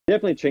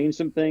Definitely changed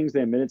some things.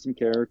 They omitted some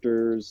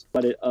characters,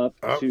 but it up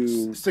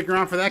to stick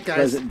around for that,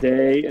 guys. Present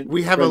day.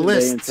 We have a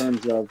list in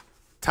terms of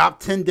top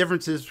 10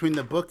 differences between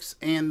the books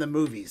and the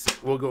movies.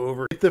 We'll go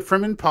over. The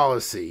Fremen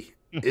policy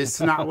is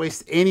to not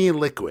waste any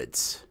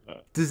liquids.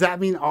 Does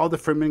that mean all the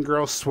Fremen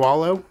girls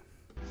swallow?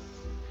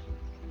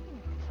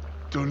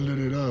 Don't let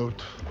it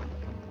out.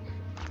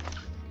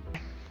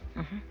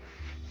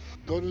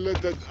 Don't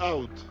let that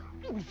out.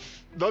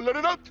 Don't let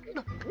it out.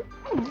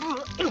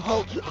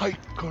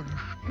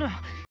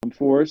 I'm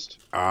Forrest.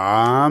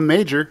 I'm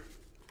Major.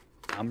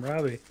 I'm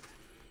Robbie.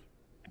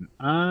 And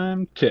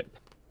I'm Tip.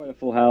 Quite a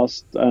full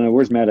house. I don't know.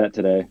 Where's Matt at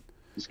today?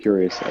 Just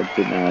curious. I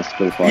didn't ask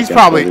for the podcast. He's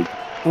probably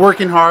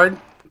working hard,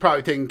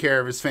 probably taking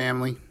care of his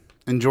family,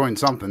 enjoying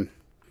something.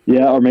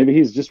 Yeah, or maybe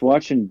he's just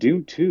watching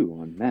Dune 2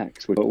 on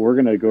Max. But we're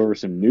going to go over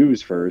some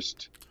news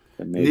first.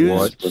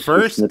 News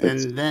first,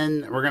 and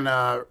then we're going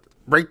to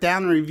break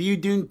down and review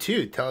Dune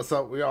 2. Tell us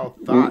what we all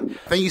thought.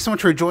 Thank you so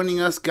much for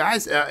joining us,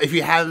 guys. If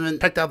you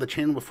haven't checked out the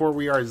channel before,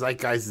 we are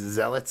Zeitgeist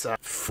Zealots.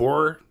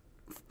 4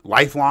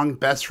 lifelong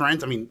best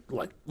friends. I mean,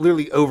 like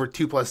literally over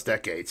 2+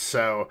 decades.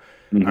 So,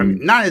 I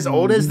mean, not as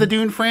old as the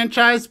Dune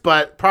franchise,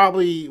 but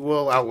probably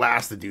will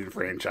outlast the Dune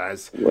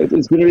franchise.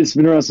 It's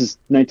been around since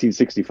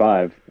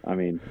 1965. I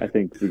mean, I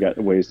think we got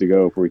ways to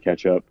go before we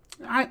catch up.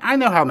 I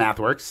know how math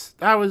works.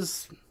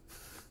 That's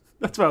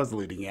what I was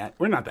alluding at.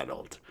 We're not that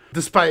old.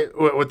 Despite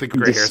what the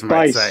gray hairs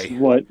might say.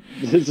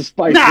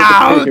 Despite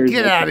no,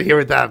 get out of here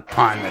with that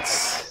pun.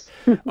 That's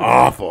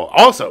awful.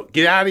 Also,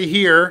 get out of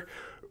here.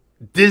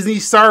 Disney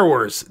Star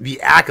Wars, The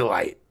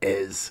Acolyte,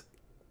 is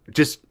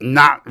just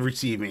not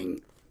receiving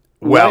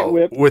well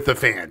with the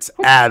fans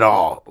at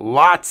all.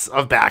 Lots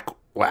of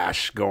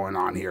backlash going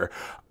on here.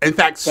 In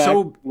fact,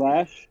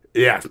 backlash?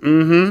 Yeah.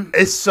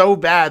 It's so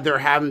bad they're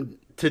having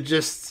to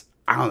just,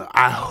 I don't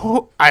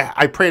know.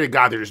 I pray to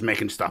God they're just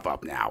making stuff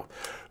up now.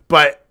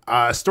 But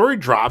a story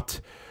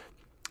dropped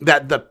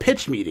that the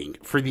pitch meeting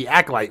for The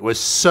Acolyte was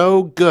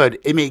so good,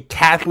 it made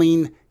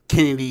Kathleen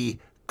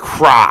Kennedy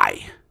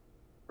cry.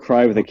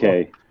 Cry with a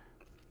K.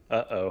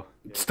 Uh-oh.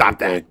 Stop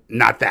that.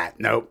 Not that.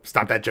 Nope.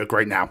 Stop that joke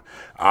right now.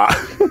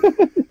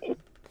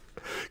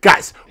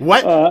 Guys,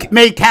 what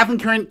made Kathleen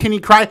Kennedy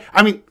cry?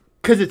 I mean,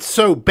 because it's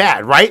so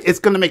bad, right? It's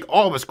going to make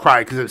all of us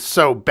cry because it's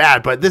so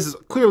bad. But this is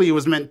clearly it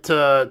was meant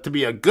to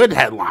be a good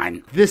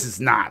headline. This is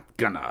not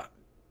going to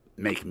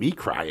make me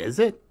cry, is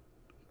it?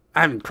 I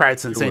haven't cried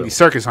since Andy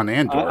Serkis on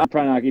Andor. I'm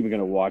probably not even going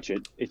to watch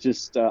it. It's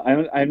just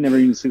I've never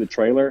even seen the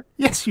trailer.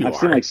 Yes, I've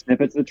seen like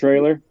snippets of the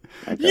trailer.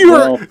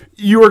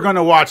 You are going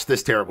to watch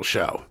this terrible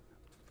show.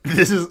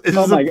 This is a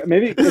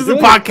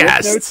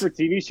podcast. Notes for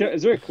TV show?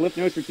 Is there a clip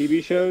notes for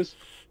TV shows?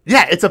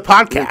 Yeah, it's a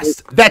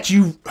podcast that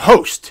you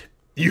host.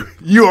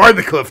 You are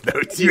the cliff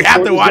notes. You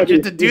have to watch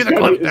it to do the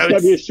cliff notes. There's got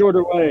to be a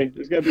shorter way.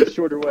 There's got to be a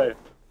shorter way.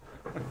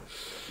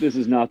 This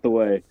is not the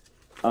way.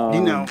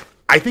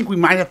 I think we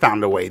might have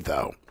found a way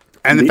though.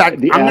 And in fact,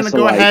 I'm going to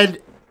go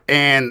ahead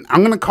and I'm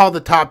going to call the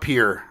top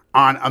here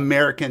on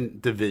American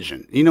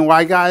Division. You know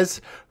why, guys?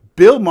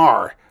 Bill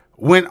Maher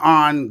went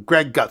on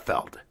Greg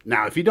Gutfeld.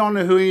 Now, if you don't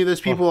know who any of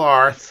those people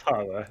are,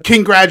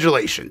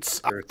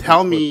 congratulations.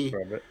 Tell me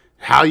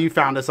how you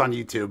found us on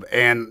YouTube,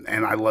 and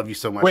I love you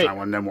so much, and I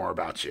want to know more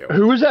about you.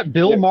 Who was that?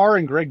 Bill Maher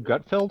and Greg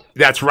Gutfeld?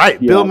 That's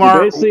right. Yeah, Bill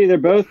Maher. Basically, they're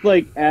both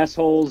like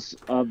assholes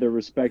of their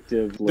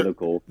respective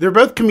political. They're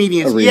both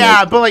comedians. arenas.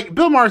 Yeah, but like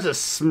Bill Maher's a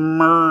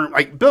smirm.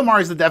 Like Bill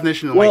Maher's the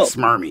definition of like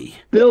smarmy.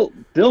 Bill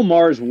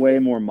Maher's way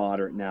more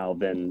moderate now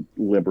than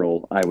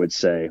liberal, I would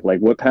say. Like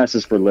what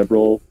passes for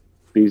liberal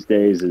these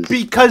days is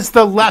because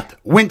the left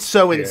went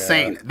so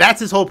insane. That's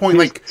his whole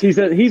point. He's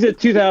a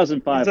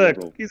 2005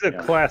 liberal. He's a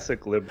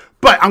classic liberal.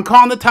 But I'm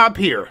calling the top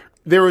here.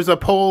 There was a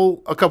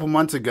poll a couple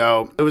months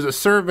ago. It was a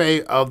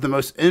survey of the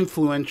most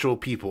influential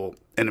people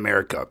in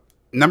America.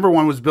 Number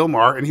 1 was Bill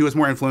Maher, and he was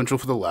more influential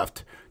for the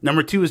left.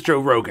 Number 2 was Joe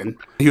Rogan.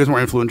 He was more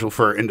influential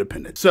for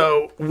independent.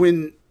 So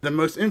when the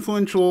most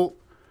influential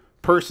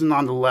person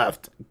on the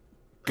left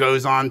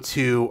goes on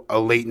to a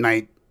late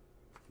night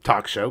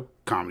talk show,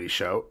 comedy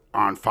show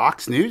on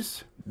Fox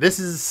News, this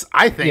is,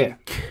 I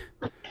think,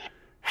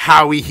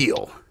 how we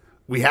heal.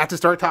 We have to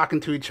start talking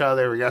to each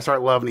other. We got to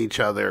start loving each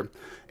other.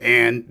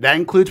 And that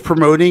includes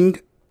promoting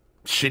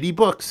shitty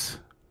books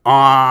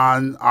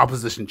on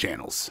opposition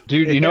channels.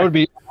 Dude, you know what would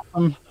be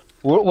awesome?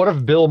 What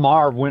if Bill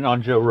Maher went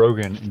on Joe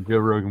Rogan and Joe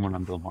Rogan went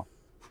on Bill Maher?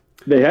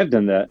 They have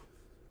done that.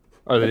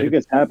 I think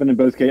that's happened in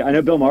both cases. I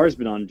know Bill Maher's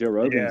been on Joe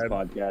Rogan's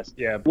podcast.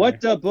 Yeah.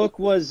 What book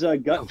was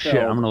Gutfeld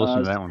I'm going to listen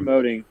to that one.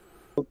 promoting?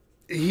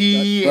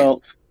 He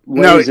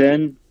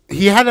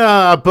had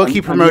a book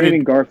he promoted. I'm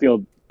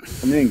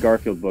naming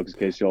Garfield books in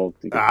case y'all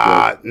think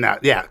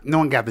no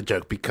one got the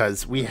joke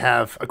because we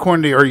have,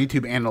 according to our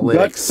YouTube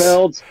analytics,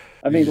 Gutfeld.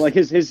 I mean, like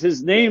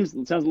his name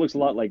looks a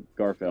lot like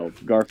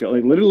Garfield. Garfield,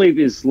 like literally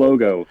his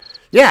logo.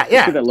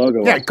 Yeah. That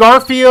logo. Yeah,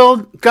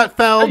 Garfield,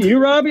 Gutfeld. Hey, you,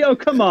 Robbie? Oh,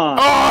 come on!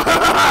 Look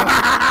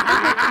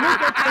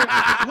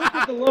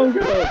at the logo.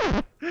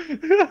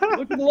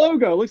 Look at the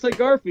logo. It looks like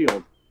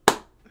Garfield.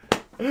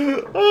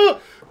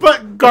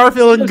 But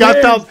Garfield and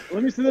Gutfeld,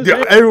 Let me see those yeah,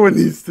 hands. everyone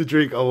needs to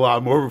drink a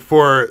lot more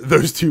before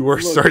those two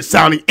words start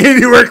sounding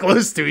anywhere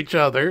close to each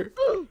other.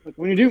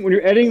 When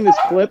you're editing this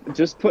clip,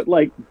 just put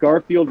like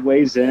Garfield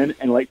weighs in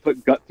and like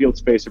put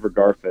Gutfield's face over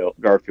Garfield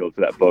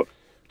for that book.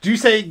 Do you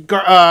say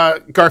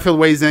Garfield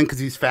weighs in because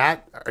he's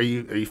fat? Are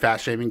you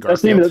fat shaming Garfield?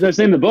 That's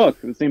the name of the book.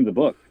 That's the name of the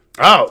book.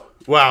 Oh,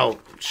 well,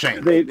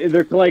 shame.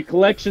 They're like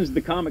collections of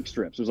the comic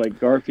strips. There's like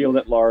Garfield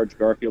at large,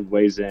 Garfield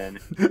weighs in,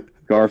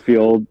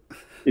 Garfield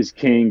is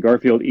king,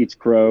 Garfield eats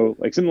crow,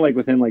 like something like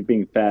with him like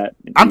being fat.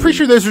 I'm pretty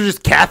sure those are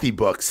just Kathy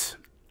books.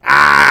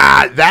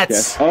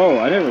 That's... Yeah. Oh,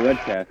 I never read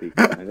Kathy.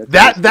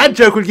 That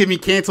joke would get me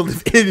canceled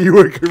if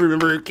anyone could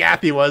remember who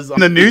Kathy was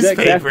on the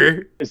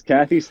newspaper. Is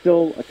Kathy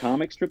still a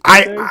comic strip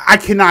these days? I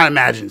cannot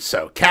imagine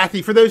so.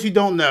 Kathy, for those who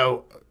don't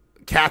know,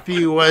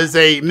 Kathy was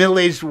a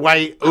middle-aged,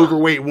 white,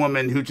 overweight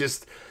woman who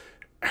just...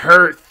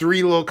 Her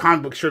 3 little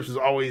comic book strips was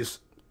always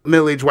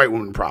middle-aged white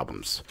woman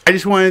problems. I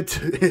just wanted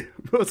to...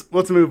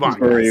 let's move on,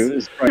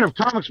 guys. Speaking of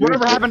comics,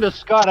 whatever happened to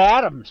Scott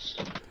Adams?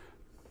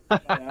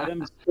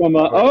 Adams from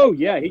oh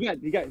yeah, he got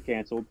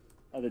canceled.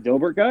 The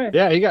Dilbert guy.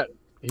 Yeah, he got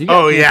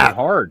yeah,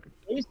 hard.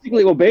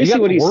 Basically what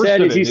he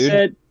said is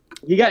said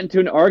he got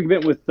into an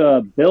argument with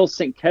Bill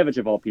Sienkiewicz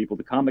of all people,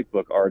 the comic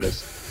book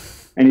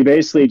artist, and he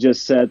basically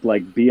just said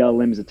like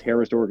BLM is a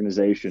terrorist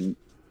organization,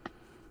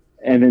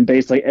 and then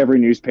basically every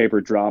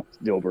newspaper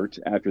dropped Dilbert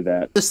after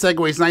that. This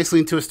segues nicely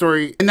into a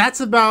story, and that's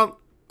about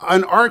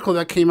an article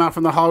that came out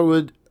from the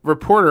Hollywood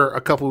Reporter a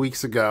couple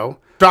weeks ago.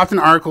 Dropped an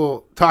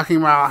article talking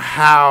about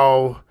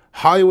how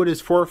Hollywood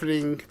is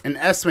forfeiting an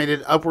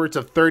estimated upwards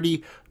of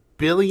 $30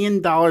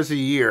 billion a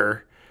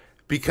year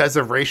because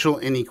of racial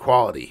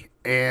inequality.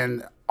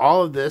 And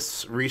all of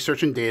this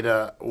research and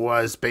data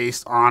was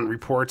based on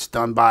reports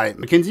done by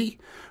McKinsey,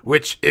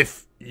 which,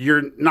 if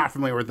you're not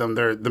familiar with them,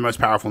 they're the most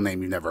powerful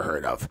name you've never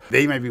heard of.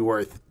 They may be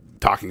worth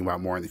talking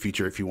about more in the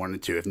future if you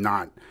wanted to. If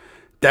not,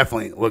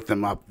 definitely look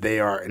them up. They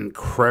are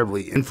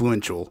incredibly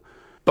influential.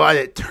 But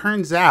it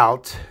turns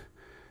out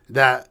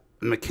that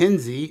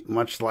McKinsey,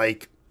 much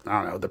like,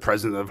 I don't know, the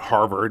president of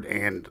Harvard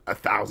and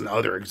 1,000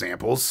 other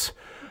examples,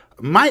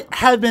 might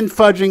have been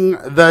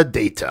fudging the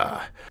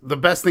data. The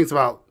best things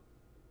about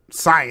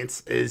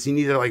science is you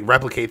need to like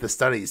replicate the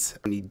studies.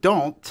 When you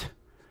don't,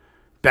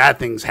 bad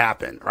things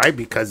happen, right?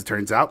 Because it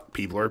turns out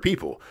people are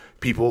people.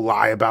 People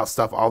lie about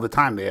stuff all the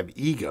time. They have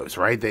egos,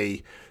 right?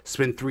 They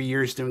spend 3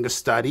 years doing a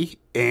study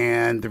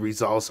and the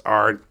results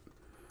are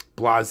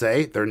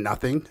blasé. They're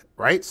nothing,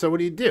 right? So what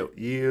do?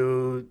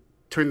 You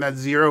turn that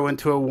 0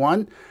 into a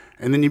 1,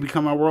 and then you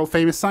become a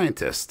world-famous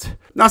scientist.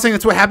 Not saying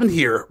that's what happened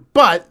here,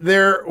 but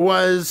there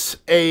was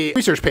a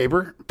research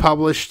paper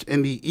published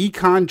in the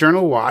Econ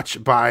Journal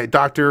Watch by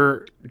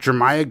Dr.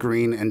 Jeremiah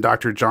Green and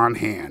Dr. John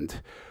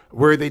Hand,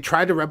 where they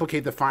tried to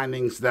replicate the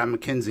findings that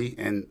McKinsey,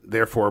 and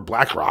therefore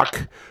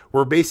BlackRock,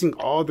 were basing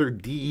all their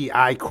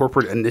DEI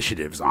corporate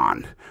initiatives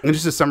on. And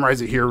just to summarize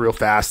it here real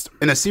fast,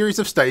 in a series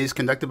of studies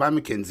conducted by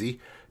McKinsey,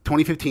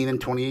 2015 and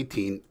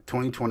 2018,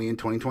 2020 and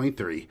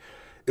 2023,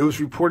 it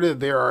was reported that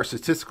there are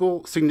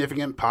statistical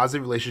significant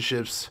positive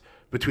relationships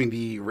between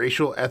the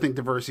racial ethnic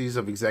diversities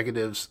of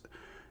executives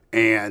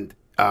and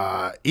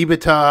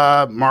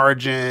EBITDA,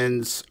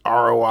 margins,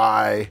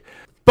 ROI.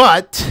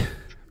 But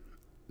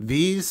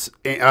these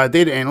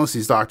data analysts,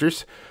 these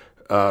doctors,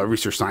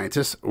 research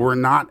scientists, were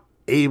not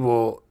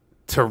able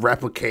to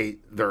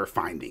replicate their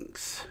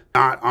findings.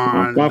 Not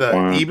on the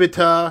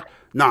EBITDA,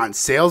 not on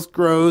sales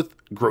growth,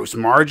 gross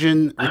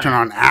margin, return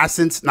on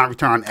assets, not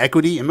return on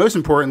equity, and most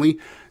importantly,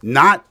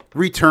 not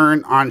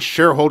return on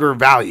shareholder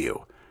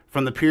value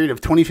from the period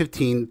of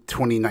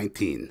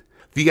 2015-2019.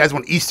 If you guys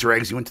want Easter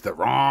eggs, you went to the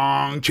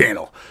wrong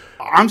channel.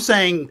 I'm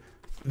saying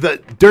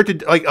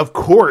of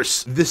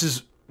course, this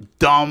is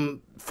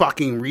dumb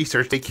fucking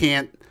research. They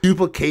can't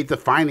duplicate the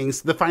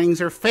findings. The findings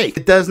are fake.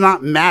 It does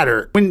not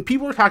matter. When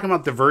people are talking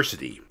about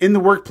diversity in the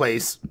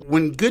workplace,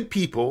 when good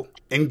people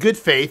in good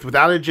faith,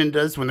 without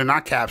agendas, when they're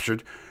not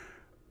captured,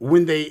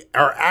 when they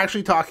are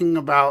actually talking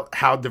about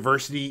how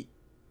diversity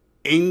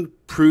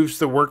improves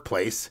the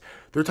workplace,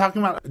 they're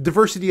talking about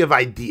diversity of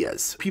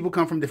ideas. People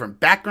come from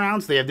different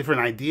backgrounds, they have different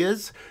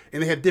ideas,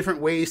 and they have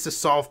different ways to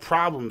solve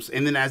problems.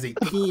 And then as a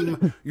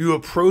team, you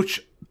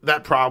approach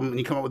that problem and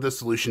you come up with a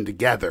solution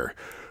together.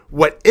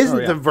 What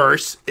isn't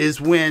diverse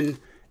is when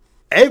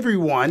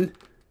everyone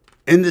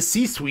in the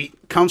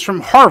C-suite comes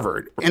from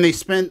Harvard and they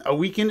spend a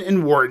weekend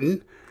in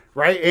Wharton,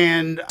 right,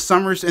 and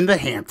summers in the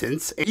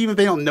Hamptons. Even if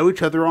they don't know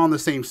each other all in the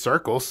same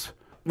circles,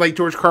 like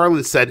George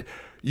Carlin said,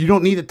 you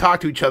don't need to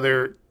talk to each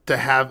other to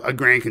have a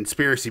grand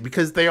conspiracy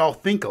because they all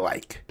think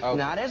alike.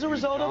 Not as a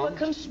result of a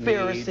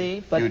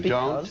conspiracy, but because... You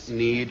don't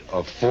need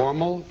a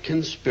formal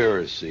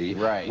conspiracy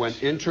when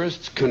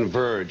interests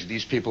converge.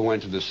 These people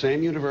went to the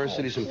same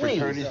universities and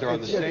fraternities. They're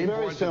on the same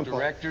boards of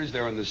directors.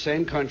 They're in the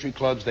same country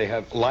clubs. They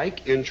have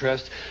like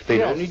interests. They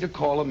don't need to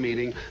call a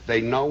meeting.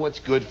 They know what's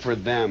good for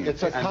them, and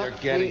they're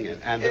getting it.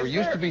 And there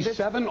used to be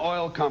 7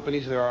 oil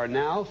companies. There are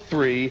now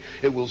 3.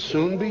 It will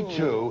soon be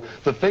 2.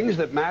 The things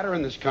that matter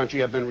in this country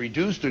have been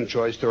reduced in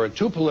choice. There are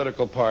 2 political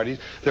political parties.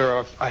 There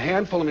are a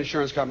handful of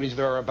insurance companies.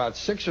 There are about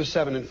 6 or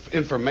 7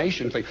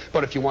 information things.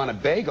 But if you want a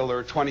bagel, there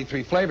are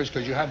 23 flavors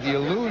because you have the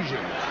illusion.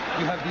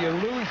 You have the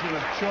illusion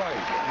of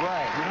choice.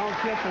 Right. You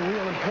don't get the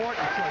real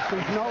important choice.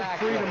 There's no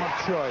freedom of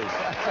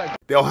choice.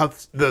 They all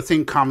have the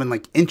same common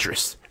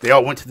interests. They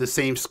all went to the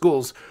same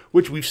schools,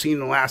 which we've seen in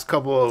the last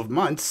couple of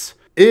months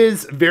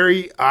is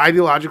very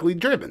ideologically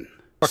driven.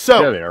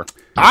 So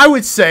I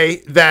would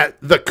say that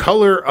the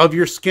color of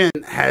your skin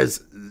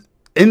has,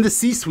 in the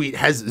C-suite,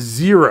 has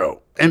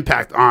zero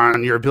impact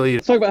on your ability.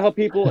 Let's talk about how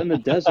people in the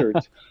desert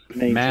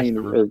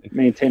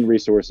maintain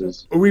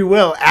resources. We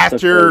will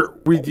after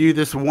we do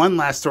this one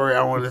last story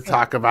I wanted to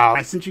talk about.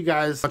 I sent you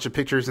guys a bunch of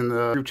pictures in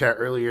the group chat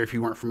earlier if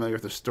you weren't familiar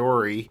with the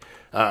story.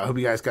 I hope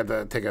you guys got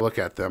to take a look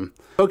at them.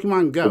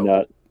 Pokemon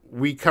Go.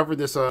 We covered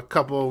this a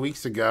couple of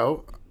weeks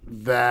ago,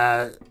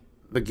 that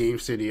the game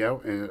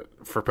studio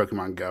for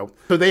Pokemon Go.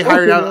 So they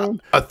hired out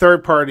a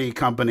third-party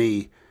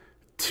company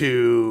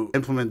to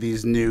implement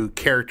these new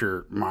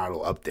character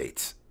model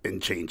updates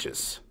and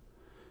changes.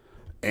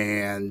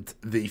 And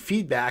the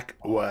feedback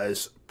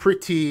was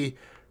pretty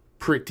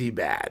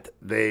bad.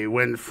 They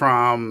went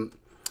from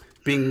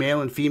being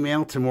male and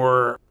female to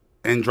more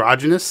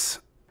androgynous.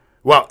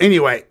 Well,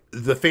 anyway,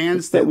 the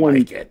fans didn't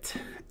like it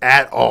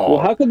at all.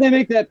 Well, how could they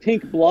make that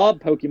pink blob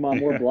Pokemon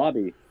more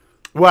blobby?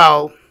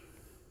 Well,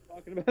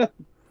 talking about?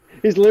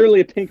 He's literally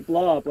a pink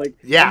blob.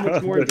 How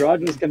much more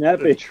androgynous can that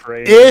be?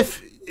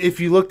 If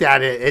you looked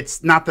at it,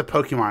 it's not the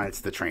Pokemon,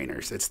 it's the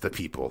trainers, it's the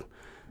people.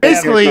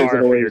 Basically,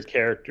 for your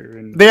character,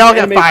 and they all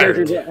got fired.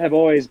 Characters have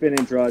always been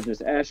androgynous.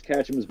 Ash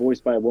Ketchum was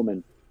voiced by a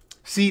woman.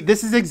 See,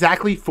 this is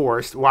exactly,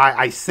 Forrest, why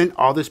I sent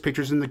all those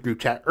pictures in the group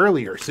chat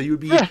earlier, so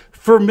you'd be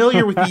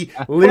familiar with the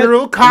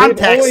literal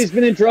context. They've always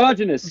been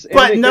androgynous.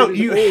 But no,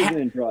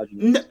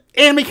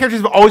 anime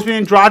characters have always been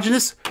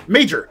androgynous.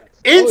 Major,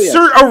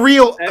 insert a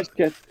real.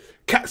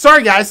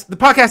 Sorry, guys, the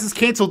podcast is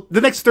canceled.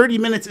 The next 30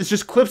 minutes is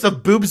just clips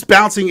of boobs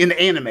bouncing in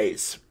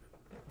animes.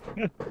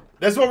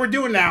 That's what we're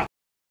doing now.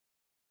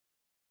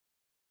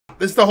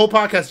 This is the whole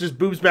podcast, just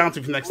boobs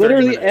bouncing for the next 30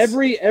 minutes.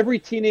 Literally, every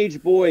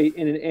teenage boy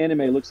in an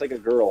anime looks like a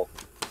girl.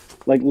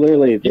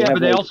 Literally. But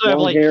they also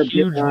have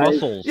huge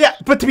muscles. Yeah,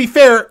 but to be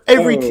fair,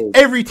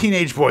 every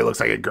teenage boy looks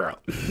like a girl.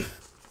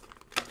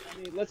 I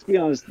mean, let's be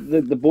honest.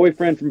 The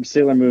boyfriend from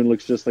Sailor Moon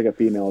looks just like a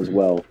female as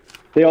well.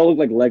 They all look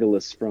like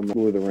Legolas from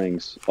Lord of the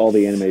Rings. All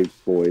the anime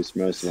boys,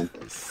 most of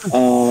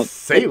them.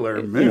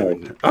 Sailor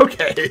Moon.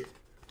 Okay.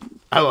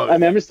 I love it. I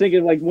mean, I'm just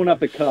thinking one off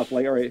the cuff.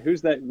 All right,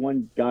 who's that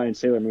one guy in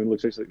Sailor Moon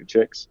looks like the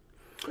chicks?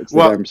 It's the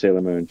guy from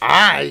Sailor Moon.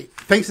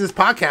 Thanks to this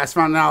podcast,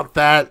 found out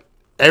that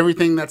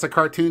everything that's a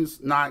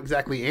cartoon's not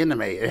exactly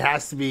anime. It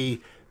has to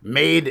be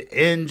made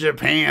in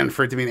Japan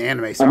for it to be an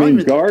anime. So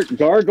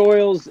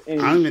gargoyles and...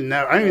 I don't even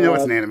know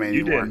what's an anime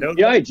anymore.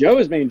 Yeah, Joe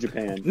is made in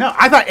Japan. No,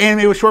 I thought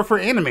anime was short for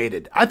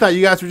animated. I thought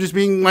you guys were just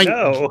being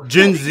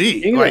Gen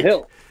Z. King of the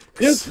Hill.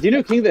 Do you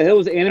know King of the Hill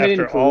was animated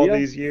after in Korea? all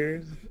these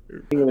years?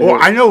 Well,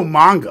 I know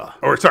manga.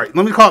 Or sorry,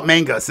 let me call it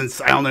manga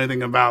since I don't know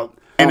anything about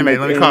anime.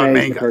 Let me call it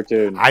manga.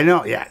 Cartoon. I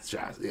know,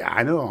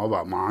 I know all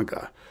about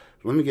manga.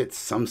 Let me get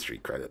some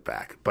street credit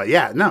back. But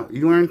yeah, no,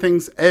 you learn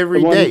things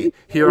every day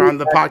here on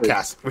the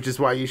podcast, which is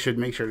why you should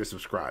make sure to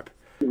subscribe.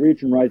 Read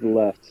from right to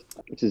left,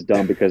 which is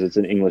dumb because it's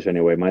in English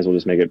anyway. Might as well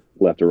just make it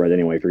left or right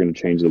anyway if you're going to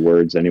change the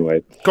words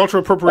anyway.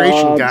 Cultural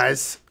appropriation,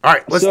 guys. All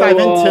right, let's dive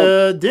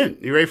into Dune.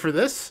 You ready for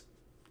this?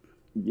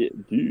 Yeah,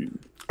 Dune.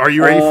 Are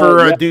you ready for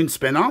a Dune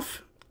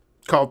spinoff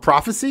called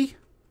Prophecy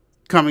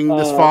coming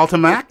this fall to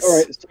Max? All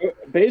right, so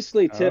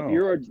basically, Tip,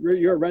 you're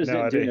a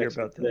resident Dune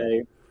expert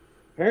today.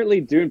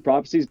 Apparently, Dune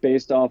Prophecy is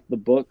based off the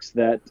books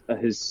that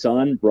his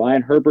son,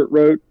 Brian Herbert,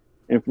 wrote.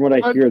 And from what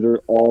I hear, they're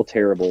all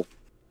terrible.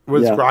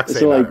 What does Brock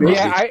say about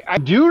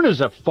it? Dune is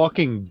a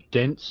fucking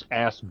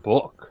dense-ass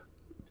book.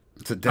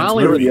 It's a dense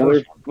movie.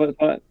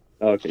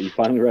 Okay, you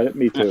finally read it?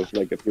 Me too,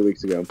 a few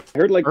weeks ago. I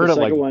heard the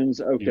second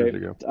one's okay.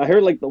 I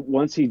heard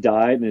once he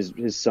died and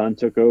his son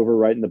took over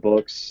writing the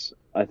books,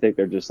 I think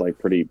they're just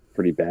pretty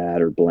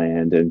bad or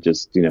bland and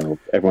just,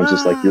 everyone's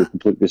just you're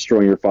completely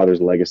destroying your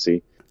father's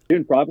legacy.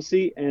 Dune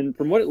Prophecy, and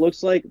from what it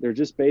looks like, they're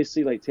just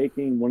basically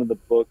taking one of the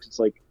books. It's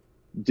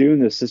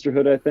Dune the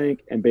Sisterhood, I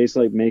think, and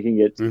basically making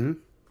it. Mm-hmm.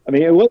 I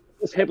mean, it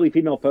was heavily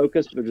female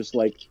focused, but they're just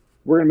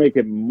we're gonna make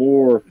it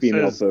more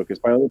female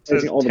focused by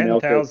taking all the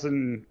male.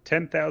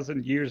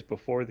 10,000 years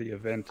before the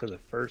event of the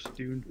first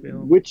Dune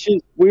film, which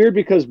is weird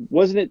because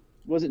wasn't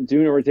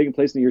Dune already taking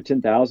place in the year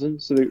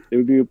 10,000? So it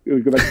would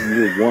go back to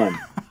year 1,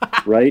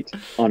 right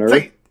on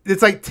Earth.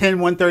 It's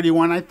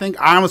 10,131, I think.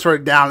 I almost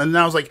wrote it down, and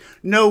then I was like,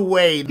 no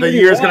way the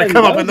year is going to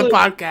come up in the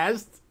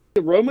podcast.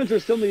 The Romans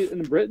are still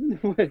in Britain?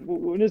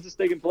 When is this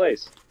taking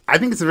place? I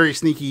think it's a very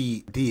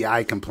sneaky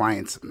DI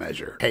compliance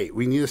measure. Hey,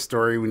 we need a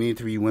story. We need it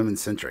to be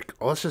women-centric.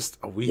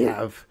 We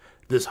have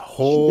this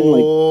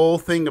whole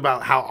thing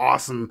about how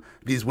awesome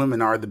these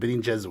women are, the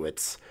Bene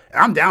Jesuits.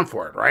 I'm down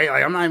for it, right?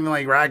 I'm not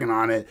even ragging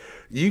on it.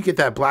 You get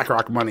that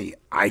BlackRock money,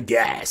 I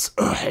guess,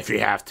 if you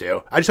have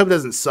to. I just hope it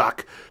doesn't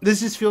suck.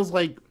 This just feels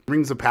like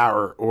Rings of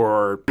Power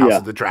or House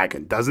of the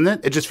Dragon, doesn't it?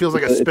 It just feels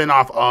like a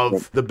spin-off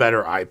of the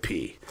better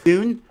IP.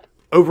 Dune,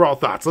 overall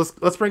thoughts.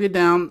 Let's break it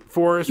down.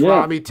 Forrest,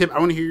 Robbie, Tim, I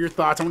want to hear your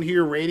thoughts. I want to hear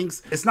your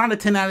ratings. It's not a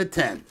 10 out of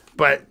 10,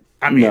 but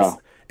I mean,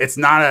 it's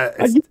not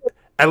a...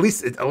 At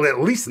least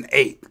an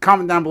 8.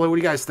 Comment down below. What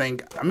do you guys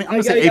think? I mean,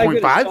 I'm going to say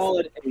 8.5.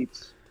 Solid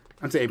 8.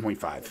 I'm going to say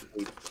 8.5.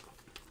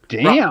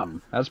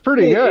 Damn, that's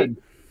pretty good.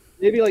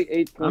 Maybe like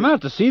 8. I'm going to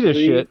have to see this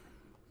shit.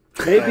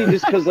 Maybe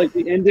just because like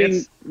the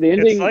ending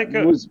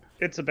was...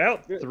 It's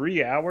about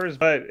 3 hours,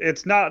 but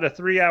it's not a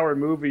 3-hour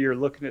movie. You're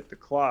looking at the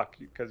clock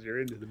because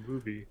you're into the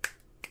movie.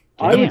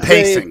 I would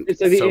say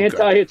it's like the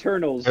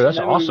anti-Eternals. Yeah, that's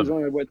awesome.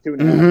 Only,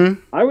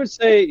 2.5. I would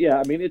say,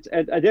 I mean,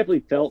 I definitely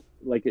felt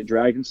like it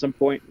dragged in some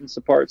point in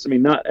some parts. I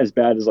mean, not as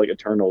bad as like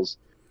Eternals,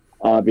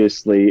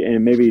 obviously,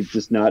 and maybe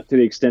just not to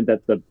the extent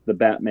that the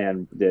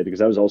Batman did, because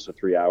that was also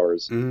 3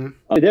 hours. They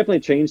definitely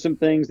changed some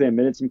things. They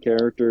omitted some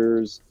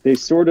characters. They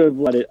sort of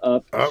let it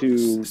up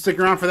to stick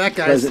around for that,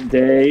 guys. Present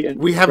day. And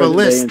we have a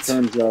list in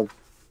terms of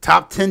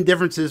top 10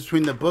 differences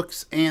between the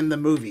books and the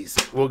movies.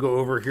 We'll go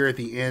over here at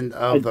the end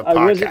of the podcast.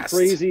 I wasn't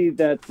crazy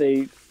that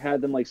they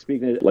had them like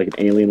speaking like an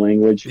alien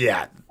language.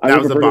 Yeah,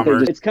 that was a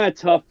bummer. It's kind of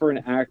tough for an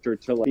actor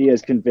to like, be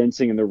as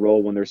convincing in the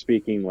role when they're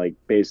speaking like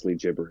basically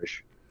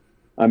gibberish.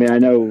 I mean,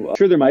 I'm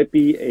sure there might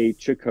be a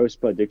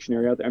Chakospa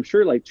dictionary out there. I'm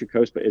sure like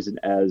Chakospa isn't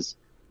as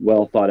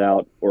well thought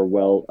out or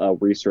well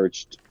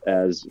researched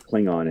as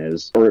Klingon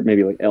is, or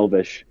maybe like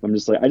Elvish. I'm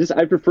just like,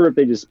 I prefer if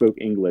they just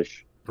spoke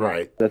English.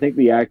 Right. I think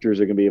the actors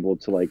are going to be able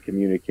to like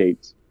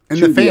communicate and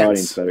to the fans,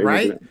 audience better.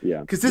 right?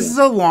 Yeah. Because this is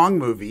a long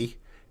movie.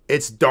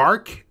 It's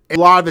dark. A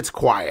lot of it's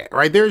quiet,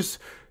 right?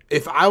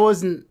 If I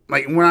wasn't,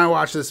 like, when I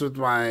watched this with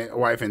my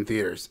wife in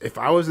theaters, if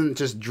I wasn't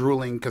just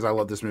drooling because I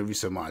love this movie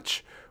so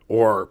much,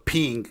 or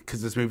peeing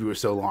because this movie was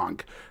so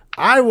long,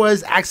 I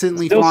was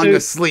accidentally falling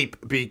asleep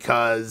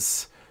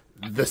because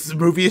this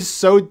movie is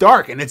so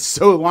dark and it's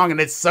so long and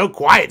it's so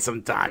quiet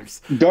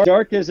sometimes.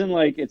 Dark isn't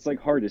like it's like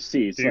hard to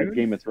see. It's like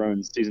Game of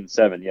Thrones season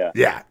 7.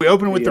 Yeah. We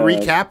open with the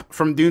recap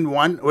from Dune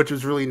 1, which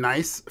was really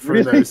nice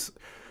for those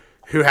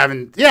who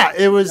haven't. Yeah,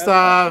 it was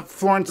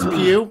Florence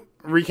Pugh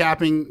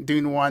recapping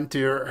Dune 1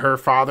 to her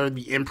father,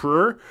 the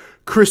Emperor,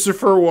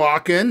 Christopher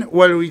Walken.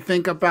 What do we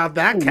think about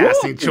that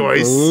casting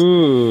choice?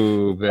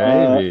 Ooh,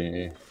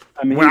 baby.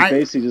 I mean, he's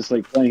basically just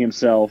like playing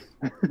himself.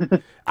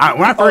 When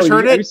I first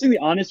heard it, have you seen the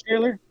Honest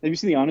trailer? Have you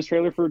seen the Honest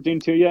trailer for Dune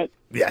 2 yet?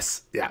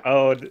 Yes. Yeah.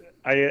 Oh,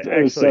 I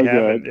actually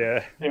haven't.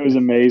 Yeah, it was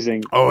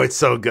amazing. Oh, it's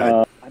so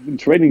good. I've been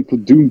training for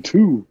Dune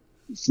 2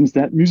 since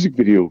that music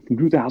video from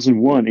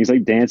 2001. He's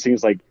like dancing.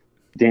 It's like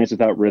dance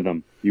without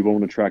rhythm. You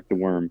won't attract the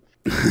worm.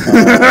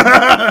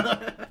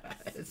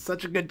 It's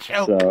such a good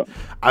joke. So,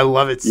 I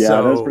love it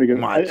so that's pretty good.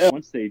 much.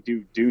 Once they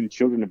do Dune,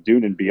 Children of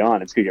Dune and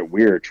Beyond, it's going to get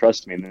weird.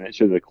 Trust me. And then it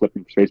shows the clip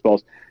from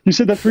Spaceballs. You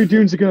said that 3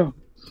 Dunes ago.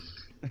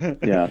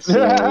 Yeah.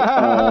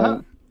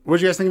 So, what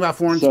do you guys think about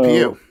Florence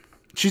Pugh?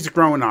 She's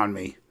growing on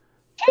me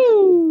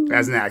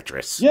as an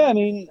actress. Yeah, I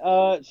mean,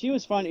 she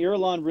was fun.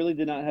 Irulan really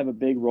did not have a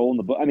big role in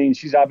the book. I mean,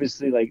 she's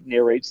obviously like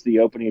narrates the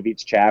opening of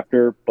each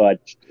chapter, but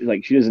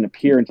like she doesn't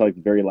appear until like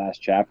the very last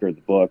chapter of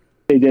the book.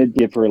 They did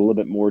give her a little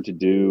bit more to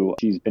do.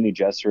 She's Bene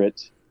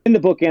Gesserit in the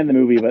book and the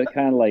movie, but it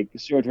kind of like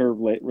showed her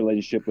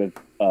relationship with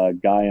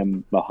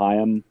Gaiam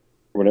Mahayam,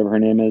 or whatever her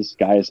name is,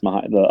 Gaius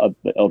Mahayam,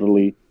 the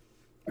elderly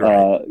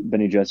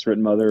Bene Gesserit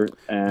mother,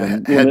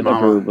 and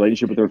her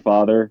relationship with her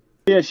father.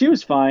 Yeah, she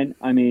was fine.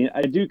 I mean,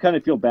 I do kind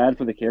of feel bad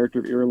for the character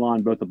of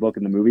Irulan, both the book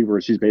and the movie,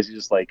 where she's basically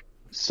just like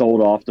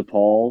sold off to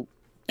Paul.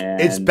 And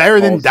it's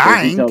better than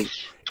dying.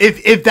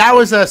 If that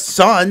was a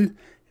son,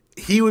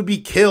 he would be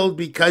killed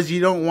because you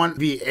don't want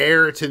the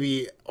heir to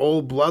the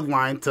old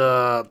bloodline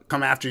to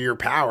come after your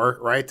power,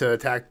 right? To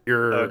attack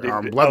your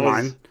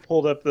bloodline. I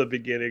pulled up the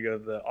beginning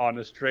of the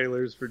Honest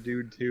trailers for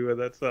Dune 2, and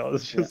that's all I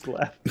was just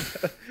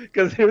laughing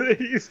because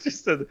he's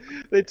just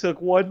they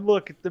took one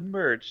look at the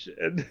merch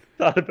and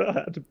thought about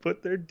how to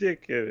put their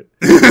dick in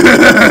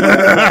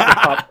it.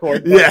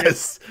 Popcorn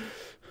yes.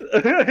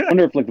 I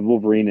wonder if like the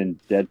Wolverine and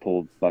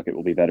Deadpool bucket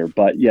will be better.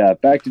 But yeah,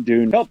 back to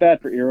Dune. Felt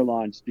bad for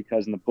Irulan just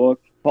because in the book,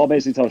 Paul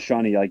basically tells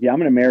Shawnee, like, yeah, I'm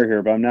going to marry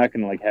her, but I'm not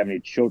going to like have any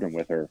children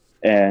with her.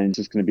 And it's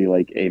just going to be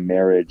like a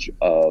marriage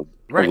of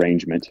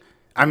arrangement.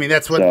 I mean,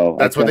 that's what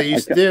they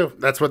used to do.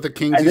 That's what the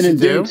kings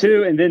used to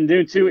do. And then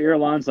Dune 2,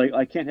 Irulan's like,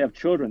 I can't have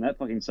children. That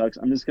fucking sucks.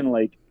 I'm just going to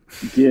like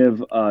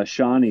give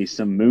Shawnee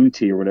some moon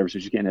tea or whatever so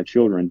she can't have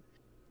children.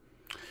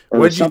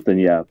 Or something,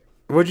 yeah.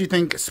 What'd you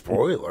think?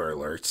 Spoiler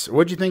alerts.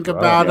 What'd you think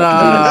about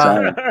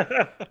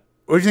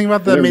what'd you think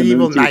about the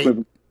medieval knight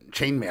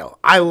chainmail?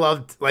 I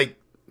loved like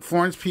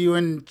Florence Pugh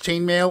in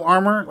chainmail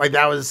armor. Like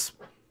that was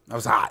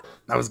hot.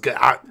 That was good.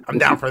 I'm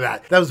down for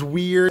that. That was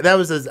weird. That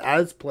was as out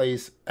of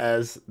place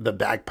as the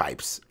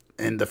bagpipes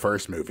in the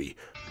first movie.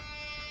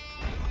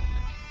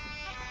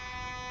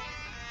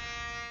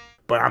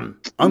 But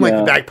unlike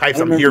the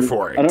bagpipes, I'm here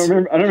for it. I don't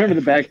remember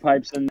the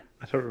bagpipes and.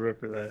 I don't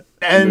remember that.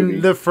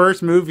 And the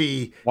first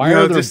movie, why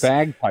are there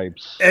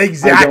bagpipes?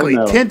 Exactly.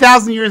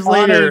 10,000 years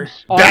later,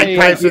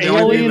 bagpipes are the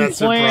only thing that's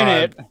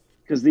surprised.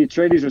 because the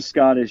Atreides are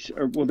Scottish,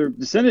 or well, they're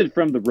descended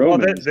from the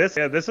Romans.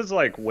 Well, this is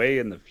like way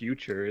in the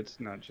future. It's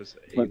not just.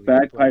 But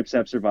bagpipes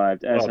have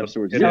survived, as have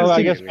swords.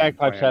 I guess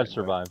bagpipes have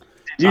survived.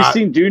 Have you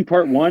seen Dune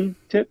Part 1,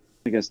 Tip?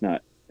 I guess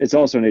not. It's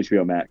also on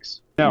HBO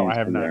Max. No, I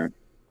have not. There.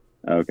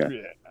 Okay.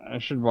 Yeah, I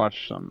should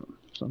watch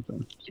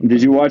something.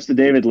 Did you watch the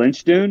David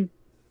Lynch Dune?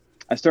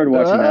 I started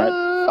watching that.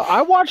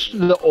 I watched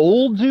the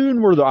old Dune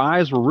where the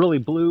eyes were really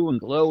blue and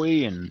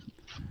glowy, and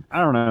I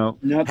don't know.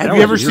 Have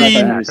you ever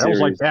seen? That was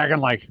like back in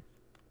like,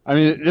 I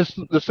mean,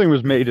 this thing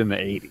was made in the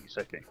 80s,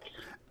 I think.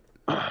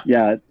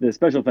 Yeah, the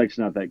special effects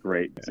are not that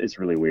great. It's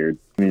really weird.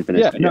 I mean,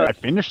 I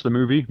finished the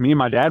movie. Me and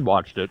my dad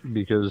watched it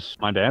because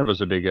my dad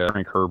was a big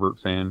Frank Herbert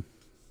fan.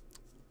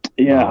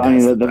 Yeah, I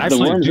mean, the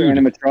ones are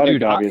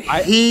animatronic,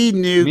 obviously. He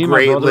knew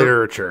great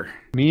literature.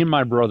 Me and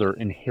my brother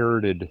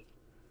inherited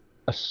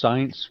a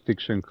science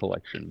fiction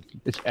collection.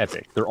 It's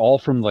epic. They're all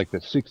from like the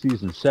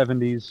 60s and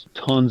 70s.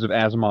 Tons of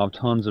Asimov,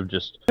 tons of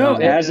just...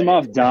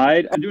 Asimov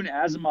died. I'm doing an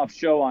Asimov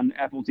show on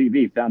Apple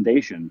TV,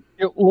 Foundation.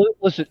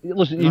 Listen,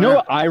 you know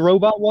what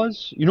iRobot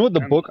was? You know what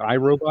the book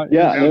iRobot is?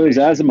 Yeah, it was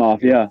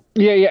Asimov, yeah.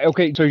 Yeah,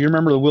 okay, so you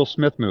remember the Will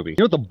Smith movie. You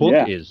know what the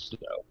book is,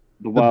 though?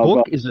 The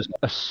book is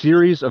a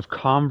series of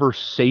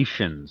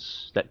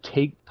conversations that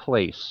take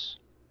place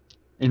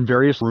in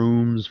various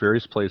rooms,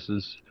 various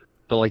places,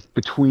 but like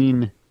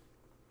between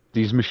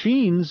these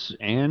machines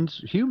and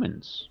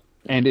humans.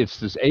 And it's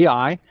this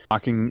AI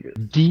talking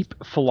deep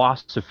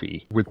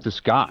philosophy with this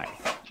guy.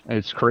 And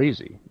it's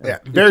crazy. Yeah,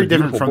 very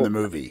different from the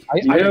movie.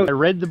 I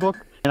read the book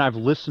and I've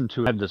listened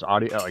to it. I had this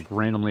audio, like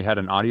randomly had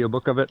an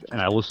audiobook of it, and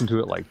I listened to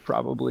it like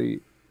probably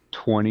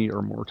 20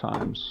 or more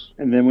times.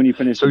 And then when you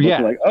finish the book, you're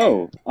like,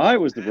 oh, I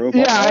was the robot.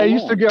 Yeah, I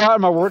used to go out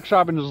in my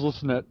workshop and just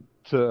listen to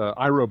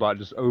iRobot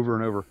just over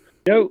and over.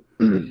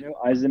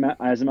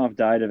 Asimov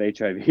died of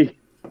HIV.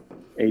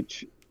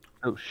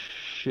 Oh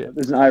shit!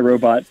 There's an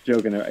iRobot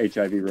joke in there.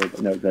 HIV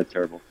robot. No, that's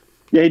terrible.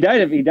 Yeah, he died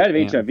of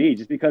HIV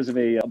just because of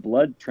a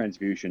blood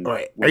transfusion.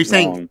 Wait, are you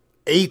saying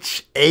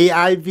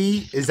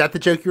HAIV? Is that the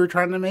joke you were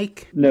trying to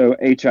make? No,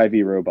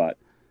 HIV robot.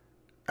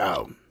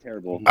 Oh,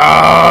 terrible.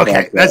 Oh,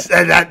 okay.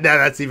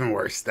 That's even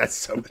worse. That's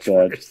so much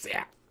worse.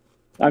 Yeah.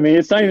 I mean,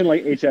 it's not even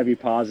like HIV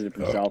positive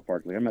from South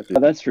Park. Like, I'm not.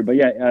 That's true, but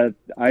yeah,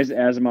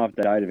 Asimov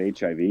died of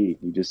HIV. He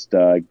just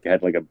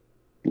had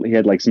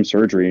like some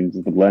surgery, and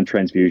the blood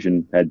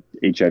transfusion had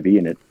HIV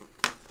in it,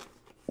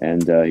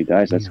 and he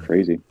dies. That's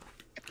crazy.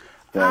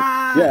 But,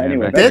 yeah.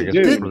 Anyway,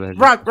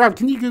 Rob,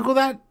 can you Google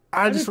that?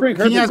 Can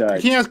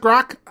you ask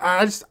Grok?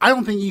 I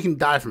don't think you can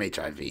die from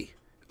HIV.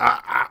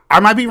 I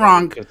might be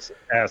wrong. It's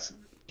ask,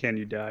 can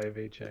you die of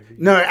HIV?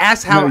 No,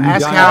 ask how.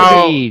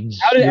 AIDS,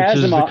 how did which Asimov?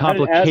 Is the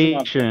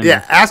complication.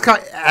 Yeah, ask how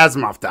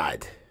Asimov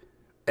died.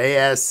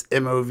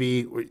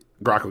 ASMOV.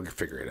 Grok will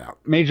figure it out.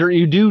 Major,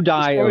 you do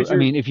die. I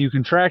mean, if you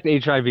contract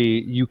HIV,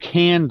 you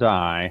can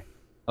die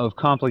of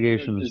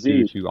complications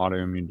due to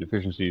autoimmune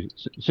deficiency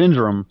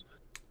syndrome,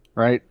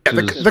 right?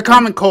 Yeah, the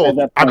common cold,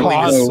 I believe,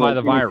 caused by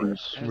the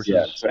virus.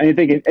 So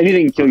anything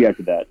can kill you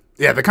after that.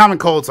 Yeah, the common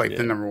cold's like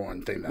the number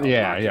one thing.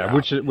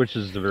 Which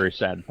is the very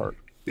sad part.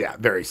 Yeah,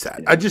 very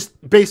sad. I just,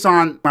 based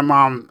on my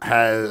mom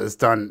has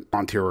done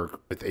volunteer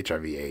work with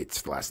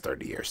HIV/AIDS the last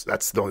 30 years.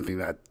 That's the only thing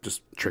that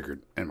just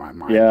triggered in my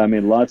mind. Yeah, I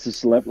mean, lots of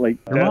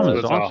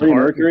heart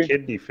and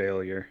kidney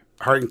failure.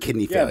 Heart and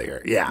kidney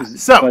failure. Yeah.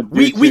 So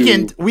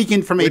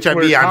weakened from HIV.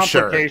 I'm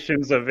sure.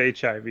 Complications of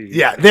HIV.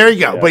 Yeah, there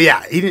you go. Yeah. But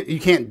yeah, you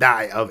can't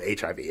die of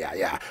HIV.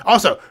 Yeah.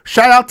 Also,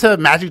 shout out to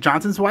Magic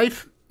Johnson's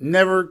wife.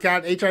 Never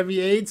got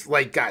HIV/AIDS.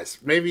 Like, guys,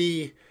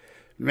 maybe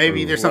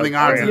there's something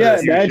on it. Yeah,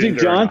 Magic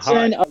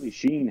Johnson.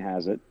 Sheen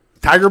has it.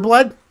 Tiger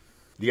Blood?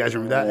 Do you guys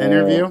remember that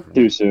interview?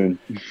 Too soon.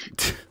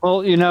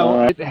 Well,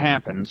 it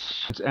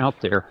happens. It's out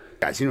there.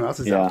 Guys, you know what else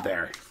is out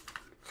there?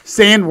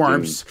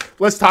 Sandworms.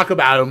 Let's talk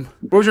about them.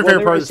 What was your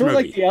favorite part of this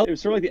movie? It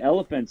was sort of like the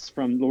elephants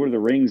from Lord of the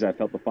Rings. I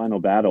felt the final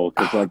battle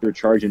because like they're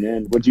charging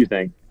in. What do you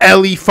think?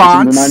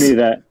 Elephants. Remind me of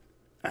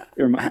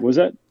that. Was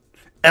that?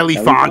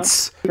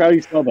 Elephants. How do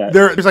you spell that?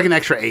 There's like an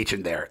extra H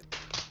in there.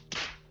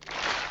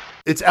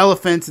 It's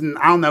elephants, and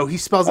I don't know. He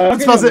spells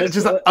it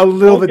just a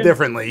little bit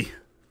differently.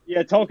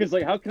 Yeah, Tolkien's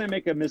like, how can I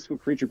make a mystical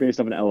creature based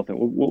off an elephant?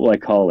 What will I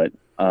call it?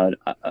 An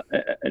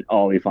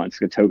olifant. He's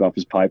gonna toke off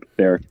his pipe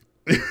there.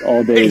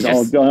 All days,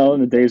 all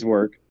in the day's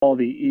work. All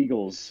the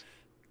eagles.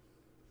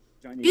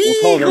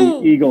 We'll call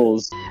them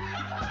eagles.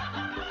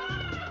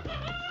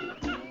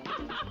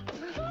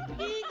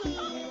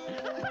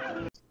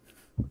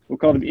 We'll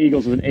call them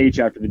eagles with an H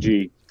after the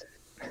G.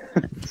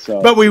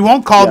 But we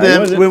won't call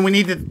them when we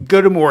need to go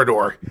to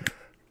Mordor.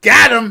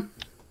 Got him!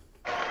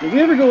 Did we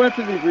ever go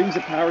after the Rings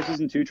of Power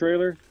Season 2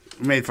 trailer?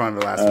 We made fun of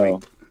it last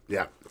week.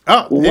 Yeah.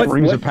 Oh,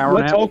 Rings of Power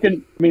now?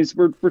 Tolkien, I mean,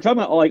 we're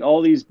talking about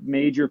all these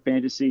major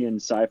fantasy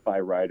and sci-fi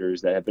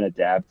writers that have been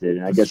adapted,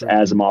 and I guess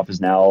Asimov is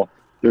now,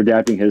 they're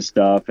adapting his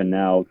stuff, and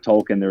now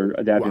Tolkien, they're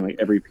adapting like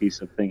every piece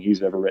of thing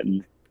he's ever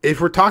written.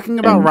 If we're talking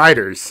about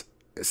writers,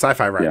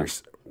 sci-fi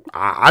writers,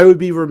 I would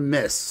be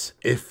remiss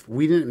if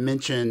we didn't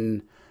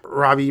mention...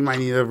 Robbie, you might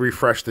need to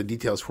refresh the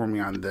details for me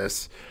on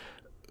this.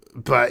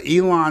 but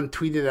Elon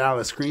tweeted out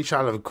a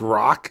screenshot of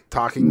Grok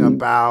talking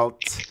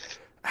about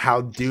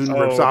how Dune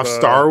rips off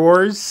Star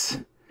Wars.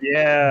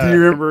 Yeah. Do you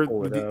remember?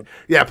 Pull it up.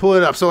 Yeah, pull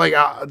it up. So, like,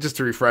 just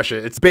to refresh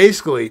it, it's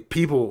basically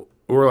people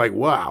who are like,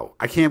 wow,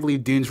 I can't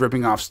believe Dune's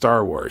ripping off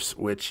Star Wars,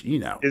 which, you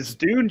know. Is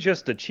Dune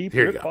just a cheap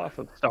ripoff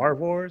of Star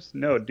Wars?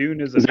 No, Dune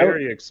is a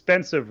very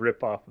expensive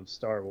ripoff of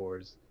Star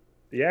Wars.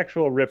 The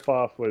actual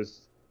ripoff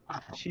was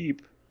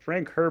cheap.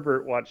 Frank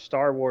Herbert watched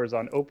Star Wars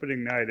on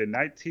opening night in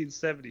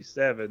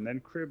 1977, then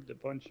cribbed a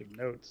bunch of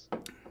notes.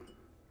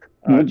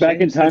 Went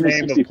back in time the to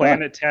name 65. of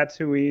planet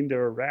Tatooine to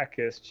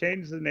Arrakis,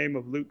 changed the name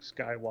of Luke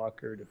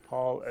Skywalker to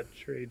Paul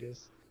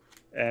Atreides,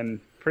 and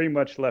pretty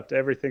much left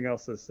everything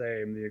else the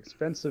same. The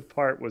expensive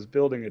part was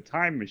building a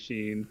time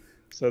machine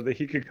so that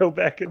he could go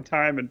back in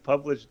time and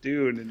publish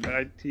Dune in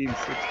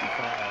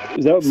 1965.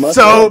 Is that what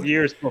So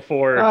years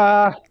before?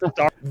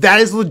 That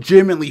is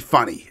legitimately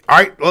funny. All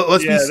right,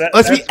 let's be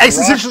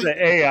existentially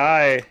the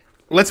AI.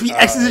 Let's be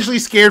existentially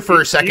scared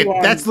for a second.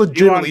 That's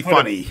legitimately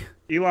funny.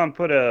 Elon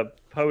put a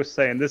post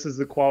saying this is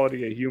the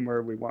quality of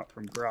humor we want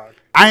from Grok.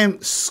 I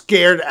am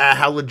scared at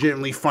how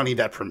legitimately funny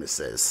that premise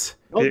is.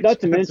 Well, not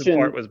to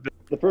mention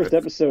the first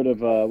episode of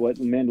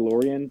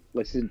Mandalorian,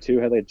 like season 2,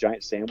 had like a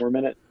giant sandworm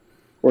in it,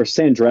 or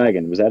sand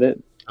dragon. Was that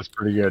it? That's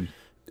pretty good.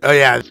 Oh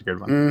yeah, that's a good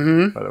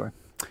one. By the way,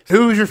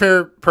 who was your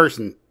favorite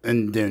person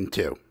in Dune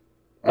 2?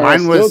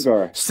 Mine was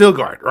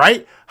Stilgar,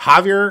 right?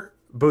 Javier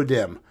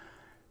Bardem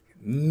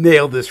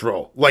nailed this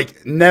role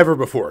like never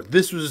before.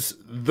 This was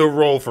the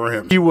role for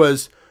him. He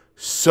was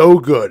so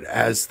good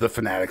as the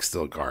fanatic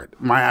Stilgar.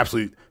 My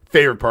absolute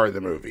favorite part of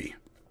the movie.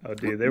 Oh,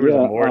 dude, there was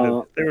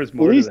more. There was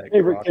more to that.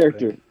 Favorite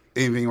character.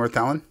 Anything worth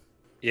telling?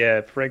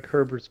 Yeah, Frank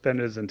Herbert spent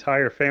his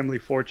entire family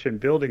fortune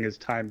building his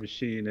time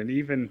machine, and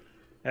even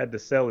had to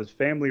sell his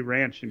family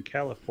ranch in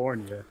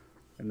California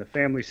and the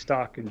family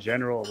stock in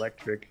General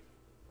Electric.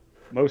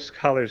 Most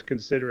scholars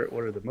consider it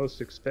one of the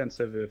most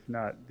expensive, if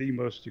not the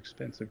most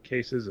expensive,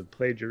 cases of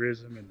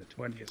plagiarism in the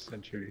 20th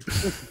century.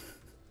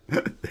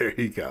 There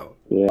you go.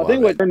 Yeah. I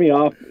think what turned me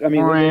off, I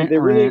mean, they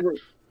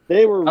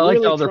were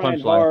really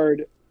trying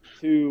hard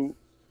to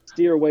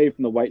steer away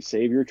from the white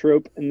savior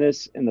trope in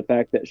this, and the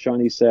fact that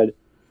Shawnee said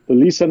the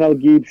Lisan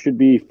al-Gaib should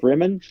be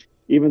Fremen,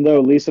 even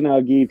though Lisan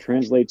al-Gaib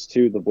translates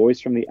to the voice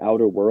from the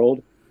outer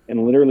world,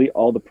 and literally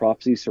all the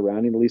prophecies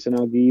surrounding the Lisan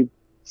al-Gaib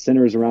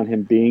centers around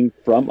him being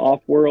from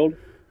off-world.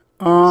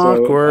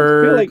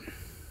 Awkward. So I feel like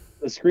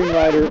the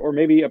screenwriter or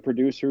maybe a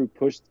producer who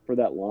pushed for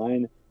that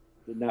line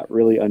did not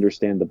really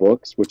understand the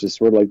books, which is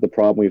sort of like the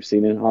problem we've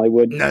seen in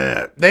Hollywood.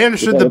 No. They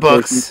understood the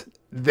books.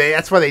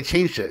 That's why they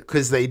changed it,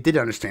 because they did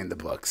understand the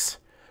books.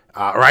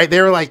 Right?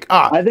 They were like,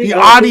 the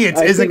audience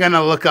isn't going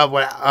to look up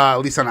what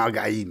Lisan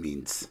al-Gaib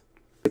means.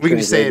 We can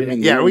just say it.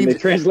 Yeah, they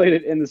translate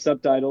it in the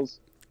subtitles.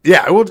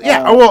 Yeah,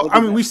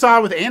 I mean, we saw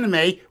with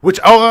anime, which,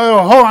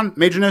 hold on,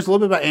 Major knows a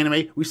little bit about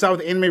anime. We saw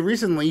with anime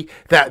recently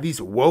that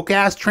these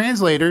woke-ass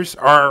translators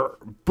are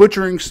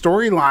butchering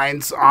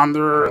storylines on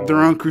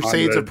their own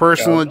crusades of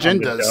personal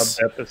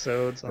agendas.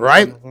 Episodes,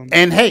 right?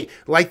 And hey,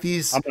 like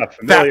these... I'm not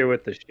familiar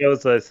with the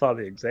shows that I saw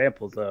the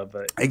examples of,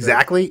 but...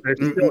 Exactly. They're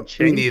still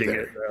changing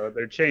it, though.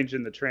 They're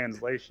changing the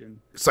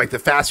translation. It's like the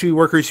fast food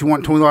workers who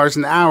want $20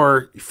 an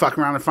hour, you fuck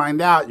around and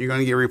find out, you're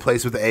going to get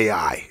replaced with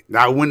AI.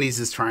 Now, Wendy's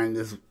is trying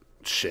this...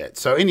 shit.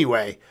 So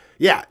anyway,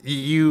 yeah,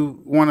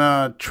 you want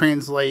to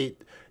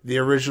translate the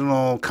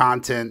original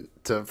content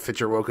to fit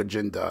your woke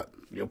agenda,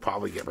 you'll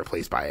probably get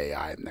replaced by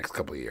AI in the next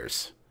couple of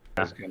years.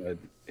 So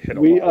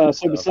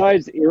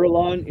besides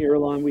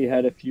Irulan, we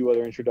had a few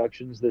other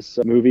introductions this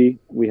movie.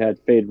 We had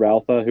Fade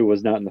Ralpha, who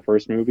was not in the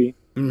first movie.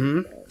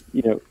 Mm-hmm.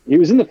 He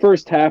was in the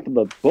first half of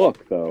the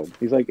book, though.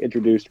 He's like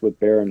introduced with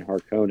Baron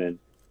Harkonnen,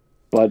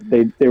 but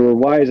they were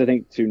wise, I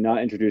think, to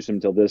not introduce him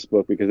until this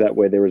book, because that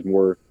way there was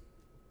more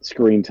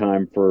screen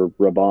time for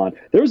Raban.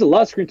 There was a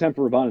lot of screen time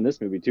for Raban in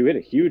this movie too. He had a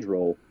huge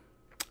role.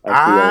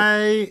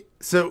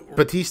 So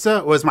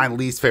Batista was my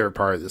least favorite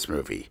part of this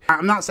movie.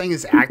 I'm not saying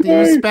his acting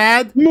was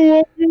bad,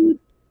 but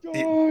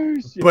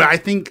I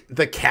think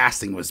the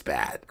casting was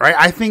bad. Right?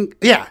 I think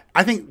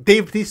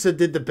Dave Batista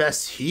did the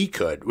best he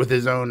could with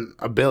his own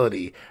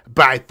ability,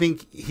 but I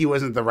think he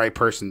wasn't the right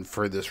person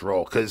for this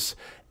role, because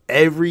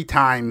every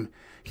time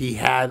he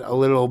had a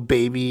little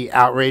baby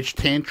outrage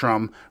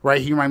tantrum, right?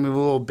 He reminded me of a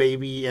little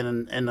baby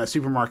in a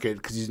supermarket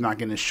because he's not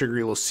getting a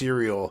sugary little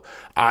cereal.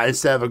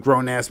 Instead of a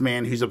grown-ass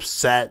man who's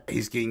upset,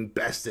 he's getting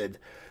bested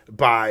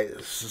by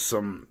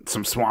some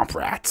swamp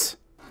rats.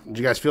 Did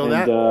you guys feel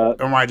that? Or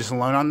am I just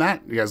alone on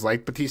that? You guys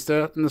like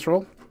Batista in this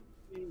role?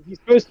 He's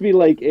supposed to be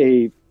like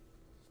a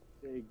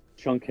big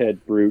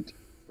chunkhead brute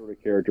sort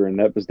of character, and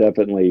that was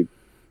definitely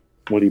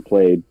what he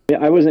played. Yeah,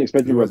 I wasn't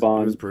expecting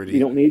Raban.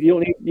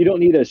 You don't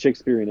need a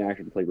Shakespearean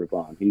actor to play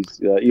Raban.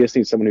 You just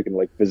need someone who can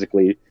like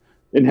physically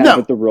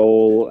inhabit the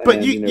role.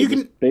 But you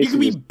can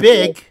be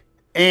big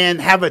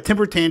and have a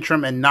temper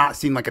tantrum and not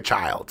seem like a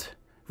child.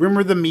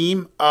 Remember the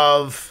meme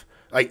of,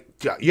 like,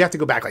 you have to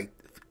go back like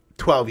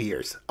 12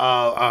 years.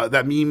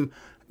 That meme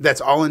that's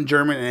all in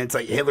German, and it's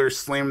like Hitler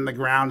slamming the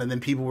ground, and then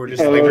people were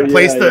just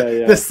replace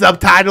the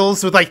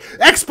subtitles with like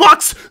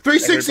Xbox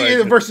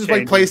 360 versus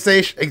like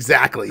PlayStation.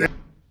 Exactly.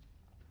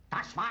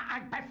 Das war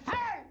ein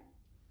Befehl!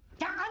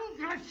 Der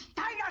Angriff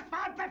Steiners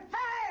war ein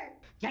Befehl!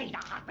 Jeder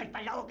hat mich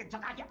belogen,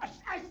 sogar die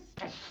SS,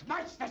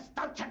 Geschmeiß des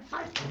deutschen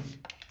Volkes!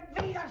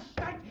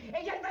 Widerstand in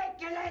den Weg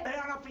gelegt,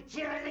 den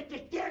Offiziere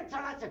registrieren zu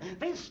lassen,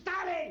 wie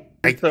Stalin!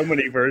 Like, so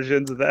many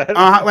versions of that.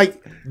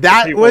 Like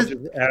that was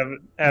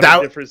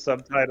have different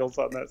subtitles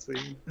on that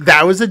scene.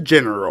 That was a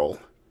general,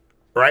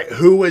 right?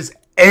 Who was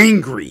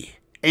angry,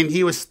 and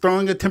he was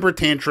throwing a temper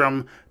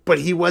tantrum, but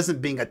he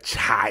wasn't being a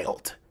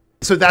child.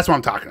 So that's what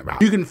I'm talking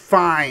about. You can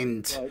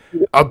find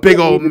a big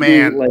old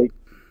man.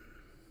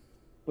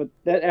 But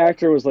that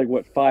actor was like,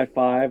 what,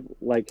 5'5",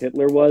 like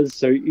Hitler was?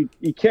 So you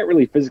can't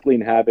really physically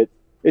inhabit.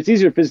 It's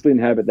easier to physically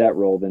inhabit that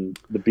role than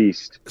the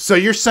Beast. So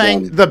you're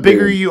saying the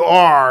bigger you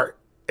are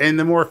and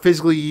the more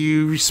physically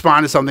you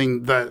respond to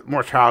something, the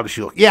more childish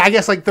you look. Yeah, I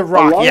guess like The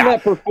Rock. Yeah,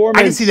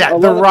 I can see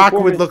that. The Rock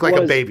would look like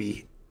a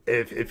baby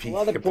if he. A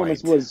lot of the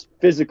performance was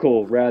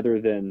physical rather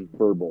than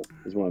verbal,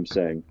 is what I'm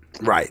saying.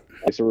 Right.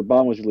 So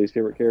Rabban was your least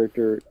favorite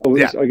character. Oh,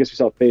 yeah. I guess we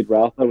saw Fade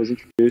Ralpha was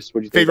introduced.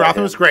 What do you think? Fade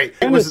Ralpha was great.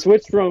 It was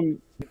switched from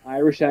an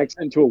Irish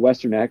accent to a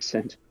Western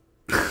accent.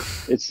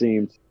 It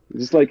seemed.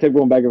 Just like kept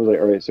going back and was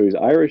like, all right, so he's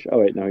Irish. Oh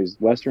wait, no, he's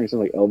Western. He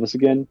sounds like Elvis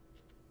again.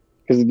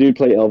 Because the dude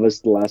played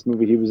Elvis the last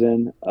movie he was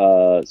in.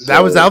 That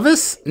was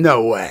Elvis?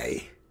 No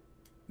way.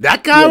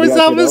 That guy was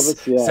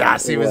Elvis? Yeah,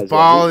 Sassy was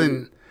bald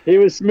and he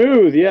was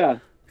smooth. Yeah.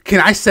 Can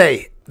I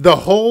say the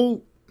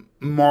whole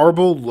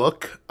marble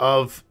look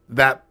of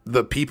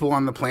the people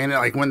on the planet,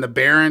 like when the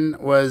Baron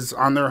was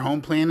on their home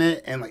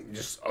planet, and like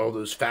just all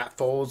those fat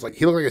folds, like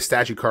he looked like a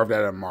statue carved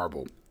out of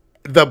marble.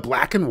 The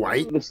black and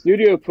white. The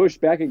studio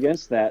pushed back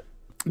against that.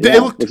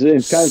 Yeah,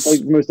 it's kind of like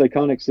the most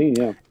iconic scene,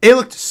 yeah. It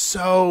looked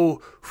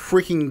so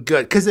freaking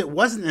good because it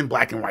wasn't in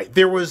black and white.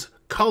 There was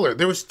color.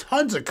 There was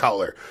tons of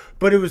color,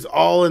 but it was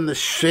all in the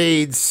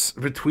shades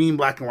between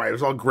black and white. It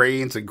was all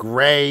gray into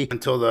gray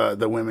until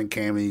the women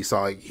came and you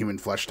saw like human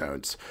flesh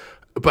tones.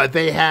 But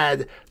they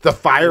had the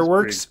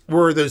fireworks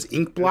were those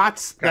ink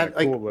blots that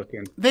like cool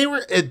looking. They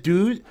were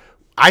dude.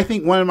 I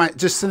think one of my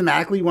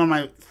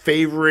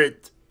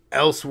favorite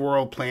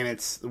Elseworld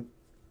planets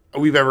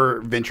we've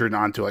ever ventured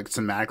onto, like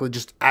cinematically,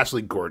 just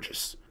absolutely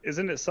gorgeous.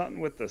 Isn't it something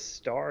with the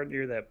star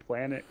near that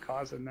planet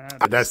causing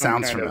that? That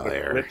sounds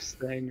familiar. Eclipse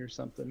thing or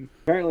something.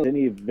 Apparently,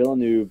 Denis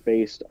Villeneuve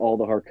based all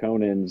the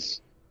Harkonnens,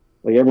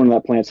 like everyone on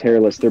that planet's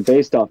hairless. They're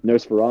based off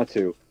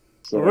Nosferatu.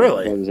 So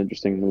really, that was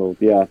interesting.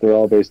 Yeah, they're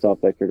all based off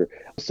that character.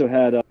 Also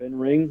had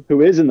Fenring,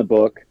 who is in the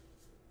book,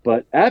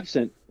 but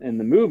absent in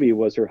the movie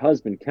was her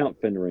husband,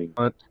 Count Fenring.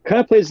 What?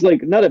 Kind of plays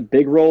like not a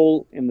big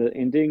role in the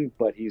ending,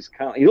 but he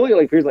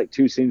only appears like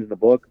 2 scenes in the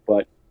book,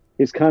 but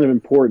he's kind of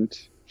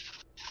important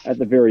at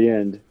the very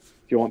end.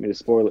 If you want me to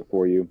spoil it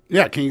for you.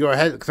 Yeah, can you go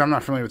ahead? Because I'm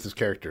not familiar with this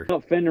character.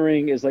 Count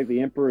Fenring is like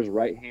the Emperor's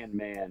right-hand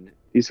man.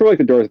 He's sort of like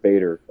the Darth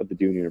Vader of the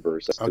Dune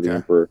universe. Okay. The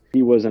Emperor.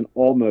 He was an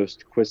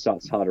almost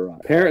Kwisatz Haderach.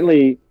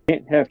 Apparently,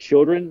 can't have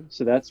children,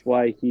 so that's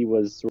why he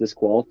was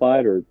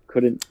disqualified or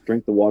couldn't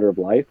drink the water of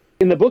life.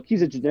 In the book,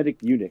 he's a genetic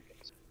eunuch,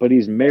 but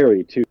he's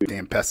married too.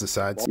 Damn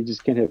pesticides. He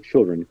just can't have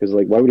children because,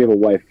 like, why would he have a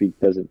wife if he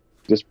doesn't?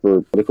 Just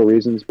for political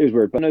reasons. It was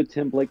weird. But I know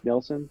Tim Blake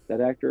Nelson,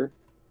 that actor.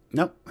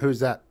 Nope.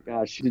 Who's that?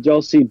 Gosh, did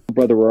y'all see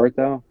Brother Where Art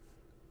Thou?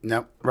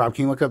 Nope. Rob,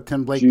 can you look up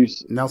Tim Blake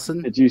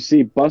Nelson? Did you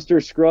see Buster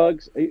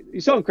Scruggs?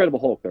 You saw Incredible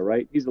Hulk, though,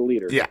 right? He's the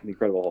leader in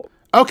Incredible Hulk.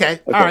 Okay.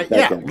 All right.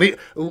 Yeah.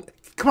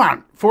 Come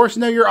on. Forrest,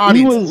 know your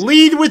audience.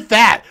 Lead with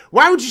that.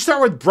 Why would you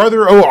start with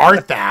Brother O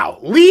Art Thou?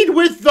 Lead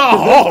with the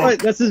Hulk.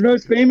 That's his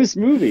most famous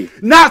movie.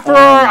 Not for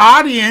our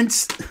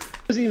audience. He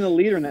wasn't even the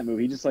leader in that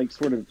movie. He just like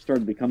sort of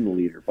started to become the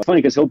leader. But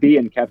funny because he'll be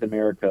in Captain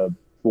America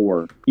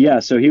 4. Yeah,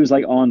 so he was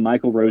like on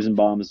Michael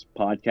Rosenbaum's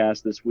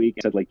podcast this week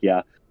and said like,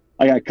 yeah,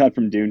 I got cut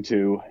from Dune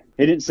 2.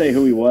 He didn't say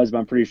who he was, but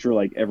I'm pretty sure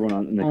like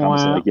everyone in the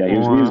comments said like, yeah, he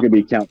was going to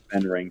be Count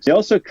Fenring. They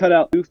also cut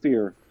out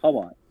Thufir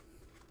Hawat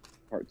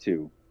Part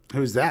 2.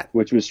 Who's that?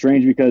 Which was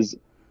strange because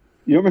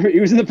you remember he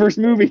was in the first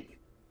movie.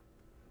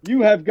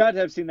 You have got to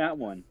have seen that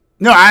one.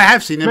 No, I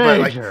have seen it, but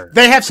like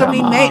they have so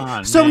many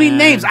names. So many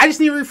names. I just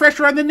need a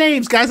refresher on the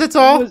names, guys. That's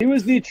all. He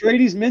was the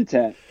Atreides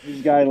Mentat.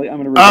 This guy, like,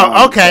 I'm gonna.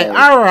 Oh, okay.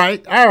 All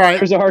right.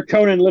 There's a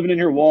Harkonnen living in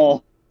your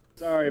wall.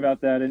 Sorry about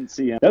that. I didn't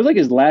see him. That was like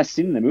his last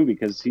scene in the movie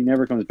because he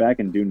never comes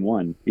back in Dune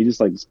 1. He just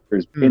like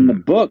disappears. In the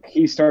book,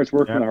 he starts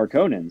working with the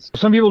Harkonnens.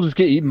 Some people just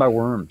get eaten by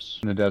worms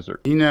in the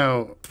desert. You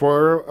know,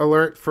 spoiler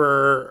alert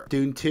for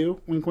Dune 2,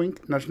 wink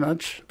wink, nudge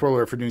nudge. Spoiler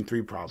alert for Dune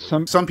 3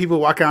 probably. Some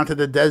people walk out into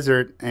the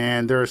desert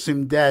and they're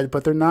assumed dead,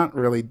 but they're not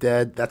really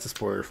dead. That's a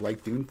spoiler for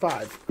like Dune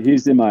 5.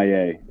 He's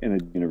MIA in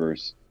the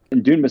universe.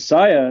 In Dune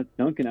Messiah,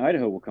 Duncan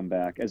Idaho will come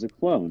back as a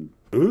clone.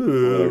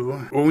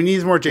 Ooh. Well, we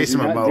need more Jason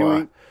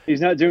Momoa. He's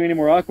not doing any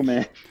more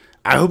Aquaman.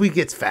 I hope he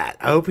gets fat.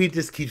 I hope he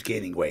just keeps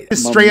gaining weight.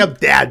 Just straight up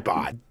dad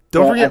bod.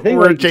 Don't forget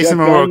where Jason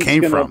Momoa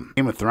came from.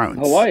 Game of Thrones.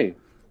 Hawaii.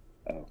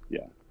 Oh,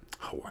 yeah.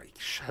 Hawaii.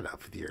 Shut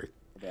up with your...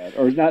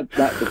 Or not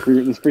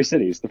the free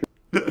cities.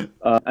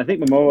 I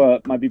think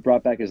Momoa might be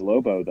brought back as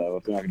Lobo, though,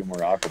 if they're not going to do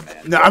more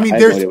Aquaman. No, I mean, I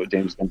have no idea what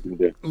James Gunn's going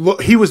to do.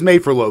 He was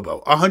made for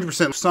Lobo,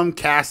 100%. Some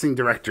casting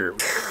director.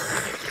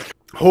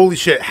 Holy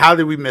shit! How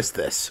did we miss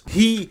this?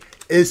 He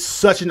is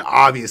such an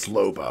obvious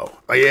Lobo.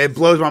 Like, it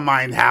blows my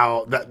mind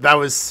how that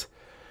was.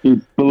 It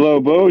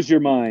Lobo's your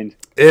mind.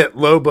 It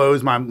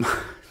Lobo's my.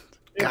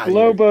 It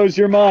Lobo's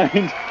your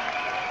mind.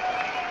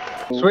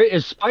 So wait,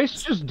 is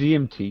spice just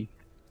DMT?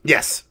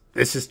 Yes,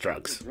 it's just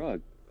drugs.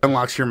 Drug.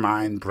 Unlocks your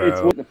mind, bro.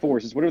 It's what the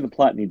Force is. Whatever the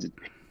plot needs it.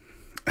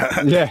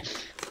 Yeah.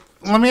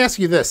 Let me ask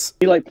you this: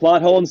 You like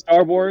plot hole in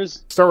Star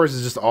Wars? Star Wars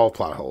is just all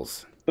plot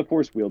holes. The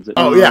Force wields it.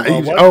 Oh yeah.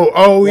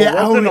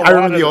 I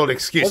remember the old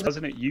excuse.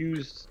 Wasn't it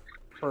used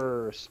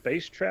for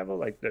space travel,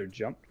 like their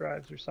jump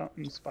drives or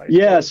something? Spice.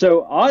 Yeah.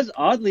 So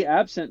oddly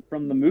absent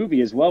from the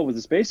movie as well was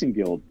the Spacing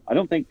Guild. I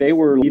don't think they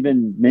were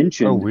even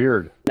mentioned. Oh,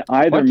 weird. In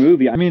either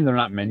movie. I mean, they're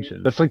not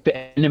mentioned. That's like the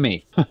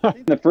enemy.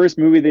 In the first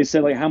movie, they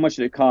said like how much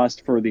did it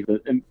cost for the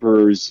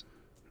Emperor's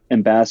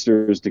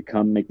ambassadors to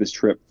come make this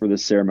trip for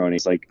this ceremony.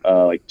 It's like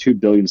 2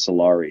 billion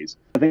Solaris.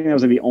 I think that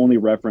was like the only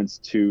reference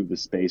to the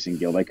Spacing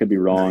Guild. I could be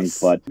wrong,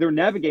 but their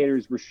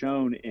navigators were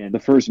shown in the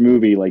first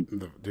movie, like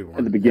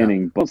at the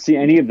beginning. But I don't see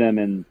any of them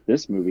in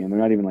this movie, and they're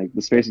not even like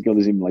the Spacing Guild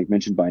isn't even like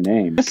mentioned by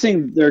name. I'm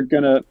guessing they're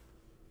gonna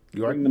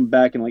bring them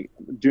back in like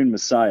Dune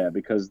Messiah,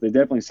 because they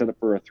definitely set up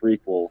for a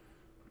threequel.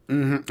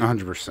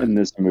 100% in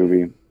this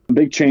movie. A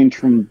big change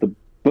from the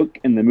book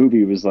and the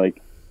movie was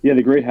like, yeah,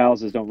 the great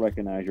houses don't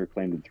recognize your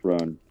claim to the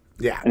throne.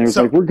 Yeah. And it was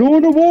like, we're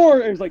going to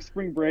war. It was like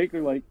spring break.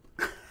 They're like,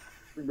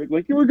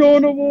 you were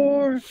going to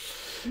war.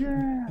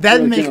 Yeah. That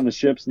didn't make on the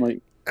ships and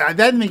like that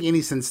didn't make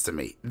any sense to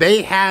me.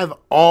 They have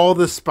all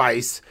the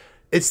spice.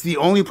 It's the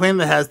only planet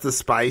that has the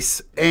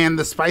spice, and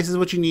the spice is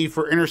what you need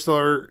for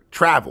interstellar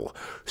travel.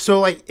 So,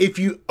 like, if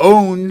you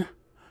own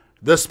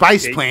the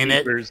spice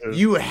planet,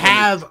 you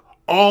have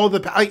all the.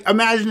 Like,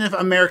 imagine if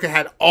America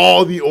had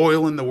all the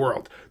oil in the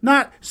world,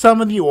 not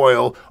some of the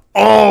oil.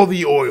 All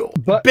the oil,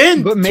 but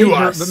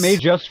made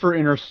just for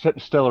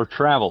interstellar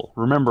travel.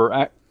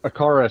 Remember,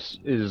 Akaris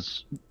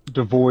is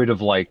devoid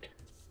of like.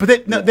 But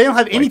they don't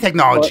have any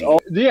technology.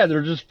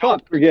 They're just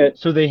fucked.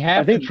 So they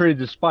have to trade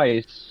the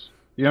spice.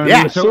 You know what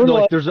I mean? So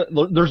like, there's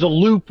a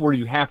loop where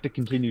you have to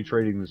continue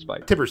trading the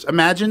spice. Tippers,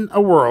 imagine a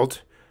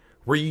world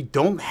where you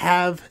don't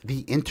have the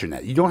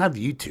internet, you don't have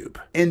YouTube,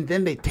 and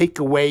then they take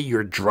away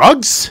your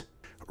drugs.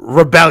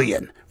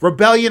 Rebellion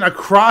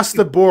across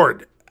the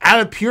board. Out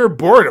of pure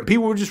boredom.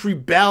 People would just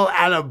rebel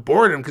out of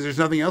boredom because there's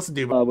nothing else to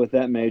do. With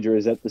that, Major,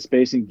 is that the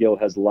Spacing Guild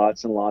has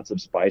lots and lots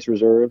of spice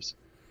reserves.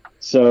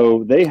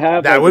 So they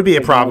have... That would be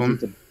a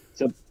problem.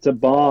 To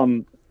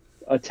bomb,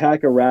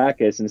 attack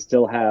Arrakis and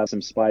still have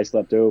some spice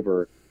left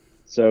over.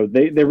 So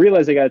they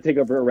realize they got to take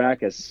over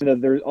Arrakis. You know,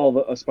 there's all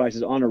the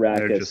spices on Arrakis.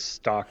 They're just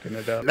stocking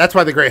it up. That's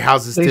why the Great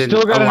Houses didn't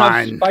still got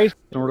align. Enough spice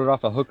sorted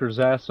off a hooker's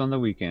ass on the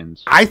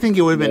weekends. I think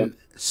it would have been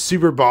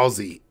super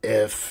ballsy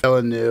if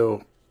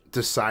Villeneuve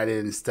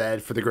decided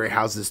instead for the Great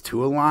Houses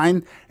to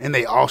align, and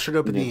they all showed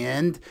up at the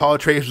end. Paul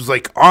Atreides was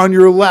like, on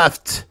your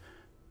left.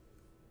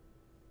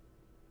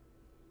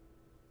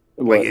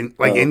 Like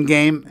in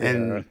game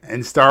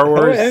and Star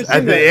Wars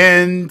at the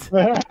end,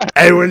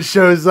 everyone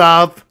shows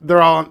up.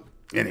 They're all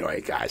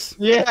anyway, guys.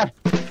 Yeah,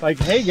 like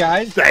hey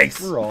guys,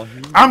 thanks. We're all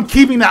here. I'm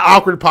keeping that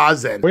awkward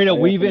pause in. Way to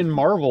weave in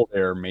Marvel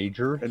there,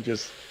 Major, and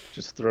just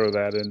throw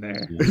that in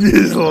there.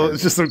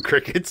 It's just some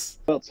crickets.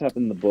 What else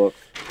happened in the book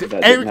that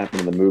didn't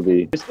happen in the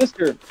movie? His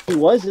sister, she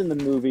was in the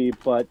movie,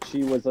 but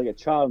she was like a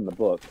child in the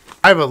book.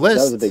 I have a list.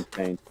 That was a big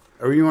change.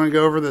 Or you want to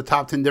go over the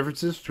top 10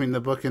 differences between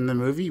the book and the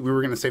movie? We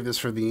were going to save this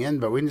for the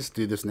end, but we can just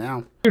do this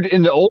now. Dude,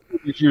 in the old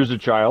movie, she was a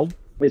child.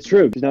 It's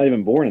true. She's not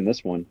even born in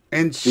this one.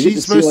 And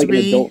she's supposed to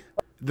be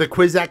the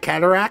Kwisatz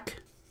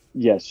Cataract?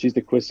 Yes, she's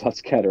the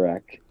Kwisatz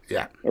Cataract.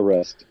 Yeah.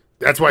 Arrest.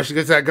 That's why she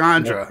gets that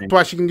ganja. That's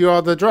why she can do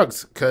all the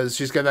drugs, because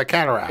she's got that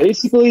cataract.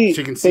 Basically,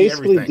 she can see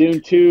everything.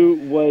 Dune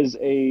 2 was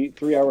a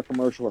 3-hour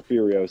commercial for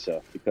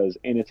Furiosa, because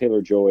Anya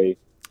Taylor-Joy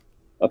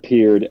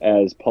appeared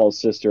as Paul's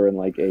sister in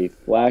like a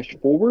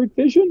flash-forward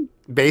vision?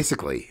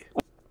 Basically.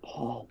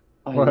 Paul,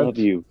 I love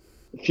you.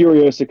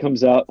 Furiosa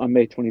comes out on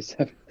May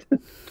 27th,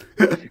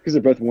 because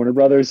they're both Warner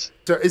Brothers.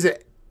 So is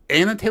it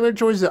Anya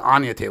Taylor-Joy or is it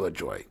Anya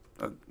Taylor-Joy?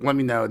 Let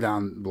me know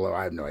down below.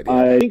 I have no idea.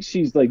 I think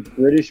she's like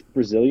British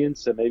Brazilian,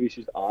 so maybe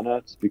she's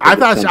Anna. I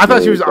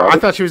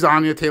thought she was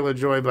Anya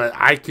Taylor-Joy, but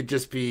I could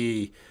just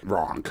be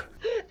wrong.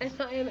 And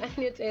I am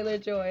Anya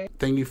Taylor-Joy.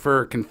 Thank you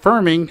for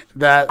confirming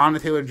that Anya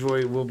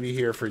Taylor-Joy will be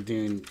here for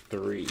Dune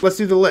 3. Let's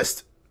do the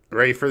list.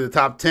 Ready for the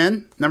top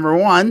 10? Number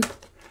 1,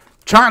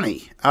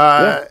 Chani.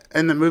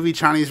 In the movie,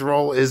 Chani's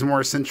role is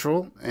more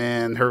central,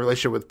 and her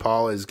relationship with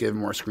Paul is given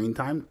more screen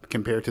time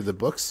compared to the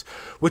books,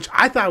 which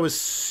I thought was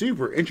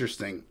super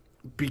interesting.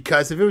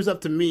 Because if it was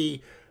up to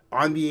me,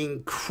 on the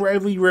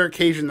incredibly rare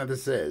occasion that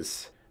this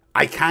is,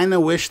 I kind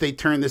of wish they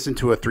turned this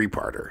into a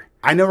 3-parter.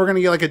 I know we're going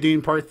to get like a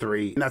Dune Part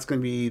 3, and that's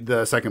going to be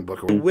the second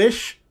book.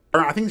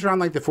 I think it's around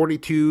like the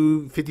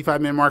 42,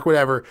 55-minute mark,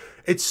 whatever.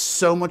 It's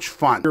so much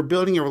fun. You're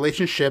building a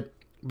relationship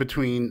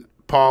between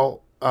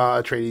Paul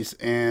Atreides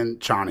and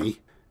Chani,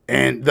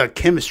 And the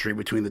chemistry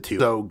between the two,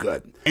 so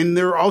good. And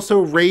they're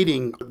also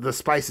rating the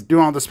spice,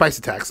 doing all the spice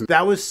attacks. And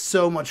that was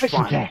so much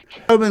fun. It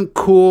would have been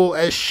cool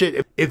as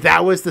shit if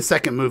that was the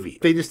second movie.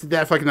 They just did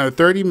that for like another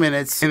 30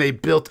 minutes and they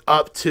built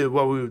up to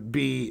what would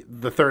be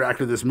the third act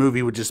of this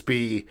movie, would just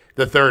be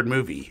the third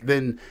movie.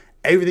 Then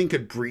everything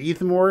could breathe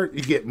more.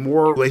 You get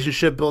more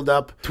relationship build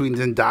up between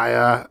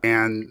Zendaya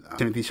and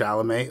Timothée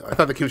Chalamet. I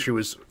thought the chemistry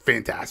was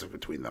fantastic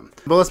between them.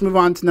 But let's move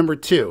on to number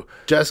 2,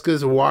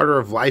 Jessica's Water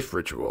of Life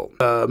ritual.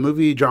 The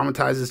movie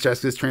dramatizes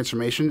Jessica's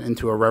transformation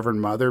into a Reverend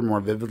Mother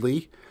more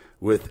vividly,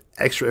 with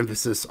extra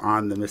emphasis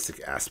on the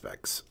mystic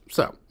aspects.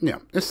 So, yeah,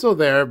 it's still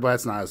there, but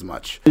it's not as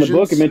much. In the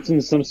book, it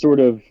mentions some sort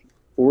of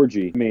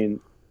orgy. I mean,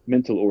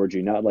 mental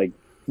orgy, not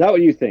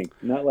what you think.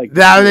 Not like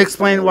that would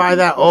explain why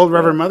that old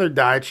Reverend Mother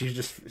died.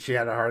 She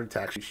had a heart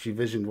attack. She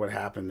visioned what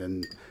happened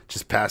and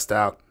just passed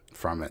out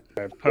from it.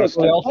 I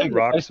posted what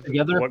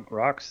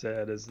Grok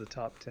said is the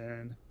top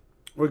 10.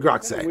 What did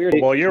Grok say?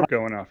 Well, you're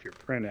going off your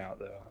printout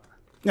though.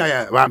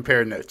 Yeah. Well, I'm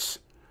comparing notes.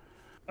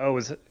 Oh,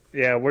 is it?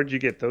 Yeah. Where'd you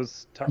get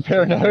those top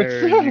 10?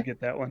 Where did you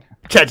get that one?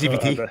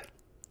 ChatGPT.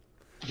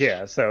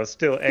 Yeah. So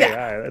still AI.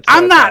 Yeah. That's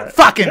I'm not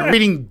fucking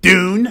reading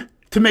Dune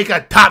to make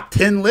a top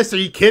 10 list. Are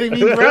you kidding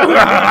me, bro?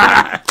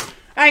 I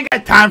ain't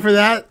got time for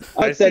that.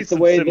 I see some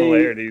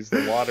similarities.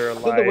 The Water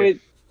of Life.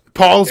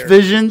 Paul's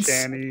visions.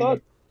 Baron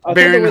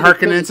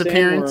Harkonnen's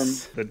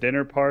appearance. The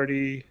dinner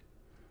party.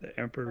 The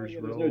Emperor's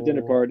Roll. There's no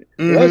dinner party.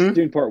 That's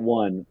Dune Part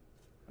 1.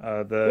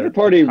 The dinner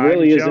party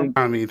really isn't.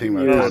 I don't mean anything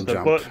about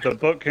time jump. The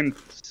book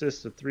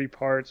consists of 3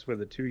 parts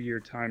with a 2-year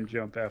time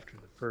jump after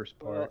the first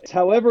part.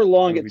 However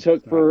long it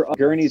took for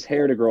Gurney's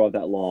hair to grow out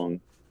that long.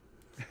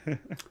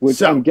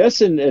 Which I'm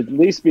guessing at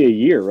least be a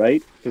year,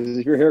 right? Because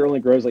if your hair only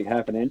grows like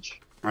half an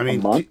inch, I mean,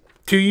 a month?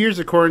 2 years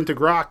according to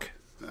Grok,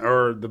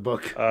 or the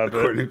book.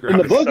 According to Grok. In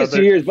the book, it's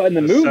 2 years, but in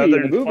the movie,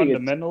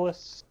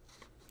 fundamentalists,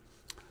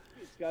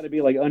 it's got to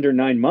be like under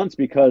 9 months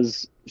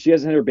because she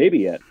hasn't had her baby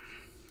yet.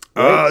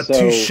 Right?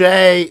 Touche.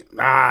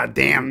 Ah,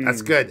 damn,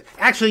 that's good.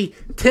 Actually,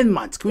 10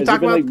 months. Can we talk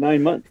about like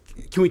 9 months?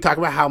 Can we talk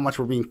about how much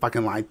we're being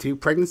fucking lied to?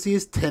 Pregnancy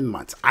is 10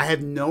 months. I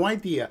have no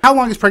idea. How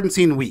long is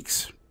pregnancy in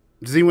weeks?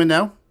 Does anyone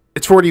know?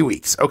 It's 40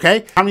 weeks,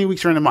 okay? How many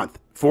weeks are in a month?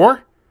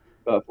 4?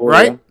 4,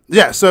 right?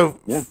 Yeah, so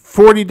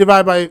 40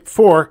 divided by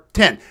 4,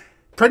 10.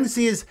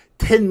 Pregnancy is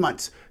 10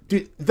 months.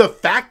 Dude, the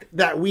fact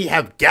that we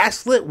have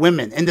gaslit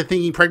women into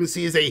thinking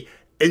pregnancy is a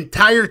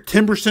entire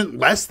 10%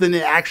 less than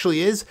it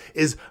actually is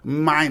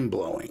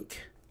mind-blowing.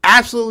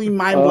 Absolutely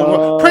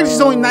mind-blowing. Pregnancy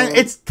is only 9,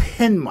 it's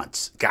 10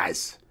 months,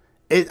 guys.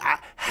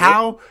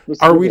 How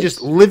are we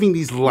just living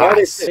these lies? Why do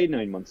they say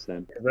 9 months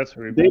then? That's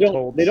what they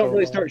don't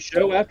really start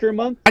show after a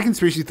month? My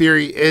conspiracy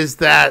theory is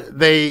that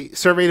they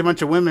surveyed a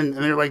bunch of women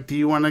and they're like, do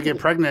you want to get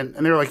pregnant?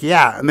 And they're like,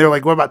 yeah. And they're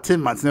like, what about 10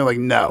 months? And they're like,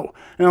 no.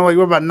 And they're like,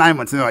 what about 9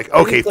 months? And they're like,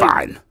 okay,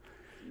 fine.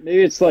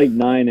 Maybe it's like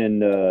 9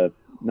 and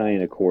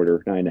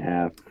 9.25,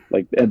 9.5.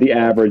 Like the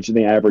average,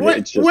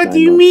 it's just. What do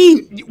you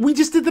mean? We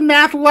just did the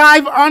math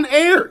live on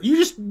air.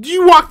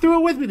 You walked through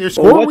it with me. There's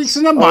 4 weeks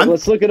in a month.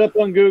 Let's look it up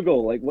on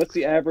Google. Like, what's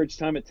the average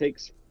time it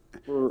takes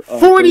for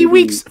 40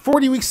 weeks?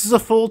 40 weeks is a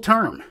full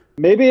term.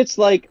 Maybe it's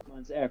like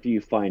months after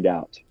you find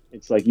out.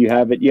 It's like you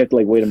have to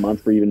like wait a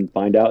month for you to even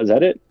find out. Is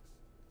that it?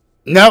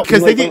 No,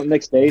 because they do.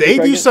 Next day They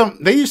do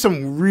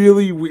some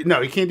really weird.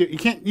 No, you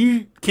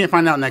can't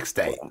find out next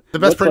day. The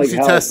best pregnancy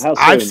test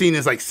I've seen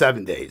is like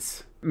 7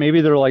 days.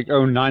 Maybe they're like,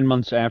 9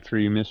 months after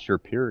you missed your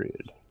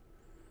period.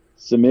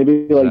 So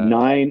maybe like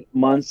 9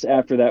 months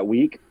after that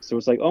week. So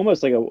it's like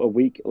almost like a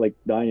week, like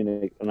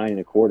 9 and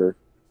a quarter.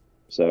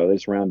 So they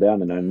just round down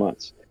to 9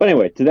 months. But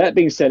anyway, to that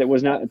being said, it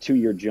was not a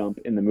 2-year jump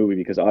in the movie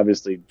because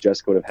obviously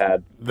Jessica would have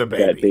had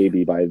that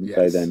baby by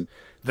then.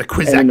 The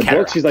quiz and in the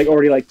book, she's like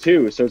already like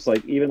 2. So it's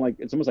like even like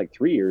it's almost like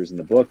 3 years in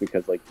the book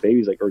because like the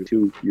baby's like already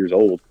 2 years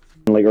old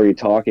and like already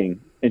talking.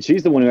 And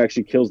she's the one who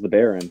actually kills the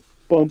Baron.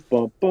 Bum,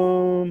 bum,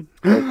 bum.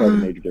 That's probably a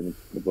major difference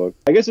in the book.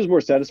 I guess it was more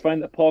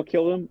satisfying that Paul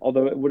killed him,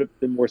 although it would have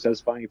been more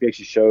satisfying if he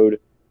actually showed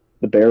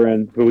the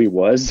Baron who he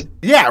was.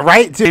 Yeah,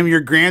 right? To him,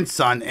 your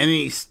grandson, and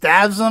he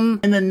stabs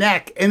him in the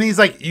neck, and he's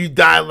like, you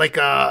die like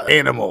a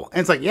animal. And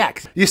it's like, yeah,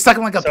 you stuck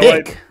him like a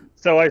pig.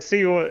 So I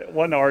see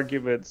one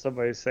argument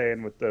somebody's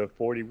saying with the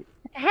 40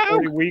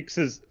 weeks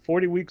is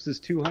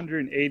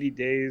 280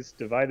 days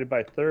divided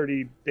by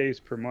 30 days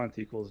per month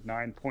equals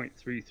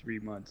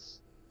 9.33 months.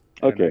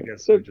 And okay, I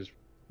guess so just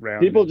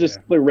people just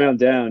round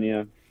down,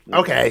 yeah.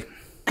 Okay.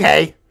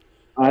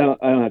 I don't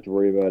have to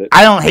worry about it.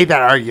 I don't hate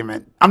that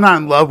argument. I'm not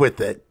in love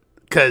with it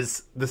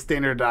because the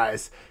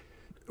standardized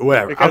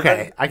whatever. Because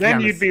okay,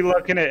 then you'd be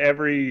looking at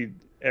every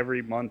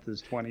month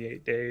is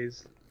 28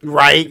 days.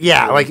 Right?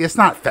 Yeah, like it's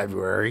not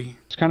February.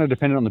 It's kind of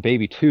dependent on the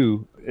baby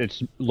too.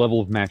 Its level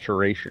of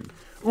maturation.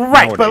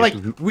 Right, nowadays, but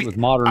like with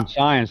modern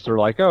science, they're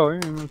like,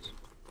 it's...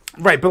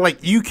 Right, but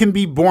like you can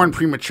be born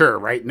premature,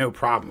 right? No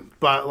problem.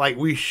 But like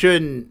we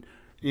shouldn't,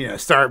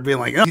 start being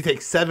like, you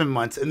take 7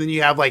 months and then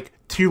you have like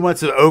 2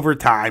 months of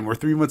overtime or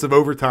 3 months of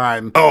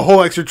overtime, a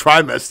whole extra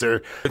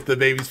trimester if the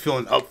baby's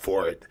feeling up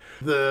for it.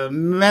 The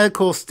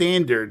medical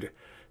standard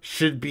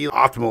should be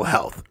optimal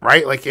health,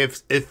 right? Like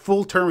if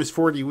full term is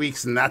 40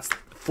 weeks, and that's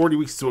 40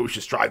 weeks is what we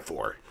should strive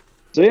for.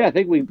 So yeah, I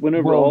think we went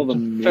over all the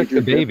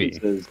major baby.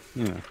 differences.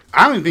 Yeah.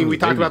 I don't even think we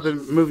talked about the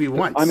movie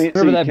once. I mean,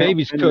 remember that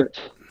baby's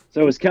cooked.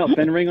 So is Count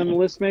Fenring on the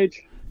list,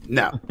 Mage?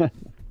 No.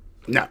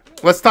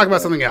 Let's talk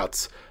about something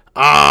else.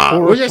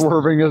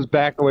 Swerving his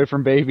back away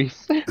from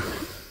babies.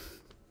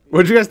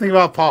 What did you guys think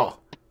about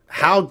Paul?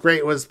 How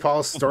great was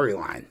Paul's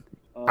storyline?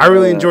 I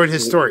really enjoyed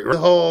his story. The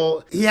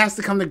whole, he has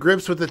to come to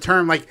grips with the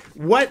term, like,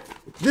 what?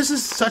 This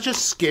is such a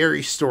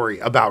scary story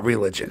about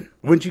religion.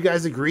 Wouldn't you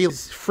guys agree?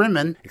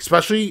 Fremen,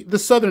 especially the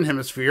Southern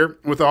Hemisphere,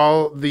 with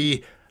all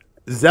the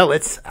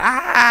zealots,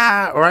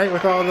 right?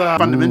 With all the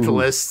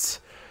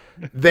fundamentalists,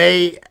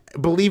 they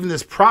believe in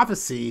this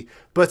prophecy,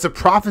 but it's a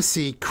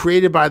prophecy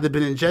created by the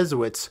Bene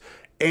Gesserit.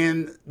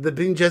 And the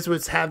Bene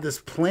Gesserits have this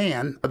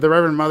plan. The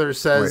Reverend Mother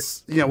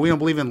says, we don't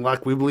believe in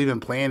luck, we believe in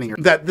planning.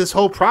 That this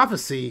whole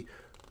prophecy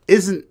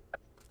isn't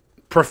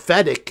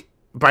prophetic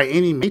by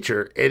any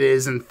nature. It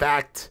is, in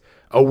fact,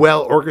 a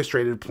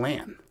well-orchestrated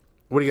plan.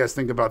 What do you guys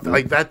think about that?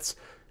 Like,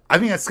 I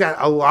think that's got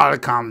a lot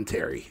of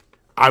commentary.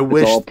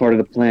 It's all part of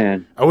the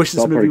plan. I wish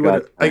this movie would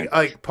have,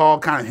 like Paul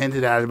kind of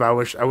hinted at it, but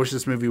I wish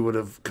this movie would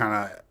have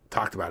kind of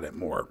talked about it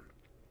more.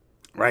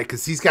 Right?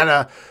 Because he's got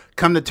to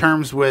come to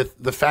terms with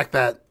the fact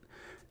that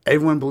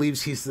everyone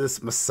believes he's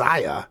this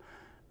Messiah,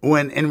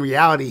 when in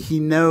reality he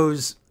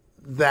knows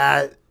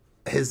that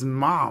his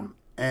mom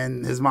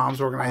and his mom's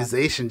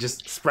organization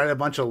just spread a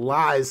bunch of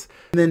lies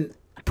and then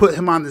put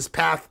him on this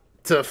path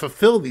to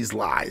fulfill these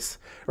lies,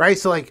 right?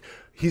 So, like,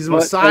 he's a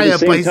Messiah,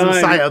 but he's the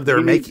Messiah of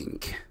their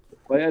making.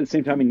 But at the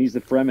same time, he needs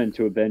the Fremen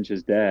to avenge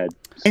his dad.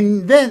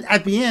 And then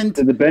at the end,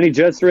 the Bene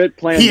Gesserit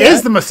plan. He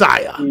is the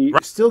Messiah.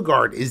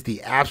 Stilgard is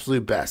the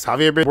absolute best.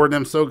 Javier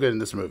Bardem so good in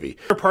this movie.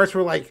 There are parts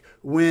where, like,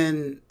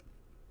 when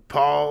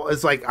Paul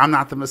is like, I'm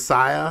not the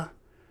Messiah.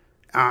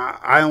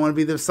 I don't want to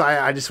be the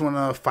Messiah. I just want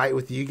to fight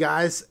with you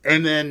guys.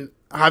 And then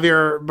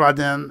Javier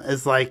Bardem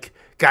is like,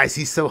 guys,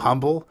 he's so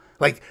humble.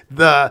 Like,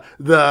 the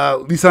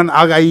Lisan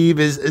Al-Gaib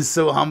is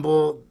so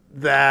humble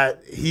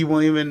that he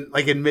won't even,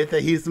 like, admit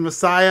that he's the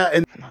Messiah.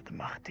 And not the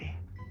Mahdi.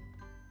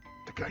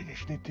 The guy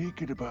is not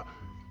thinking about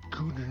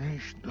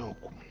goodness, no.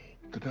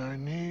 The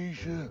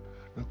Dainese,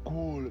 the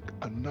Gork,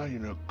 and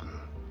Nayanak.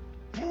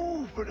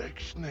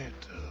 And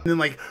then,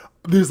 like,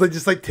 there's like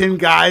just like 10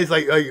 guys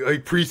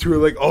like priests who are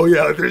like, oh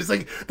yeah,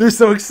 they're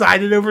so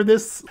excited over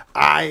this.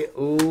 I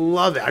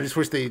love it. I just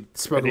wish they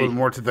spoke a little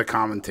more to the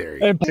commentary.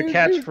 It's a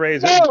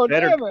catchphrase.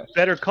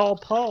 Better call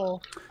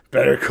Paul.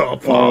 Better call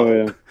Paul.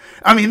 Oh, yeah.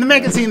 I mean, the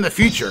man can see in the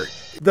future.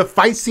 The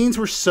fight scenes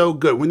were so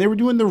good. When they were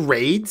doing the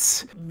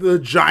raids, the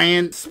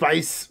giant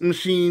spice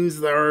machines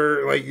that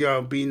are like,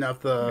 beating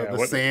up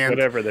the sand.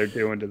 Whatever they're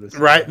doing to the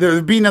sand. Right.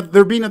 They're beating up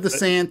the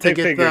sand to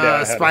get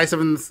the spice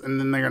up, and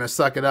then they're going to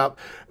suck it up.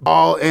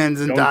 Paul and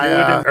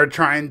Zendaya are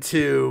trying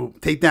to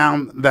take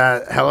down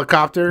that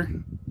helicopter.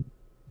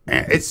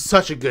 And it's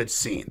such a good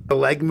scene. The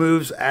leg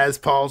moves as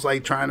Paul's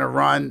like trying to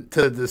run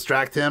to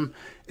distract him.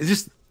 It's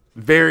just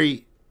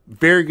very,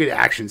 very good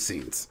action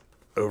scenes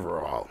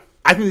overall.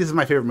 I think this is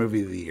my favorite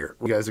movie of the year.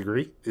 You guys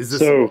agree? Is this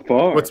so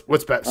far?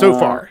 What's best so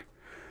far?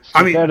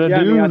 I mean,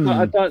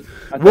 I thought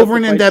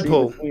Wolverine and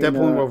Deadpool,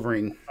 Deadpool and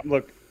Wolverine.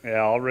 Look,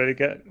 already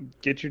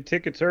get your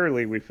tickets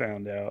early. We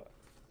found out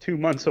 2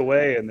 months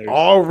away, and they're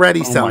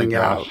already selling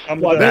out.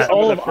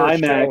 All of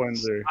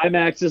IMAX.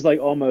 IMAX is like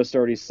almost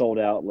already sold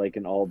out, like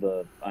in all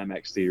the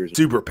IMAX theaters.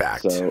 Super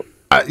packed. So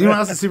you know what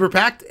else is super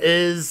packed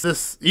is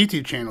this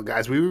YouTube channel,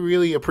 guys. We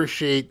really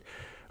appreciate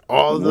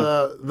all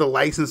the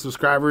likes and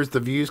subscribers, the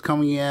views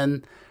coming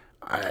in.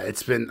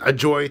 It's been a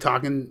joy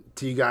talking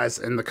to you guys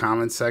in the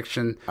comments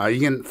section. You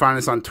can find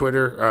us on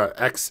Twitter,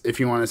 X, if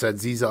you want us at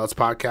ZZealots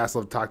Podcast.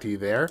 Love to talk to you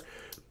there.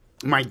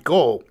 My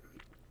goal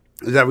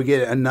is that we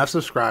get enough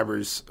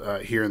subscribers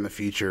here in the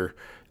future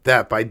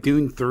that by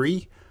Dune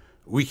 3,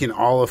 we can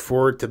all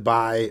afford to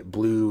buy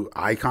blue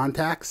eye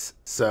contacts.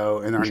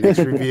 So in our next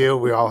review,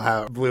 we all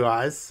have blue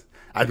eyes.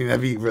 I think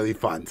that'd be really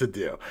fun to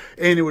do,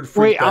 and it would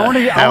freak I want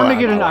to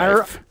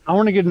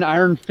get an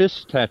Iron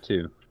Fist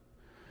tattoo.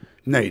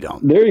 No, you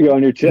don't. There you go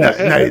on your chest.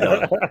 No, you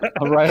don't.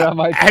 Right on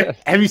my chest.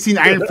 Have you seen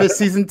Iron Fist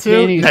season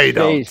 2? No, you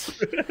don't.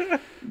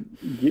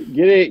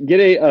 Get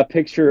a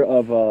picture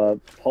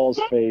of Paul's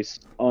face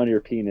on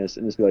your penis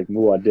and just be like,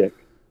 "Moo, dick."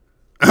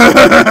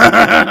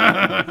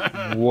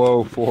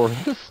 Whoa,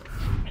 Forrest.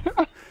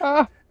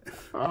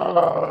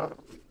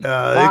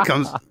 It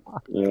comes.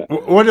 Yeah.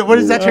 What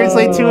does that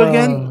translate to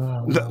again?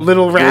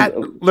 Little rat,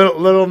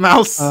 little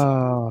mouse.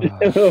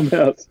 Little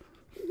mouse.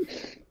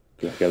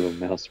 I got a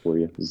little mouse for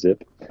you.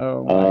 Zip.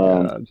 Oh my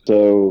god.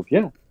 So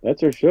yeah,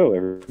 that's our show,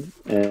 everyone.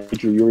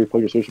 And you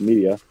plug your social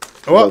media.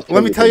 Well,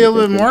 let me tell you a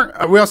little more.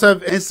 We also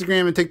have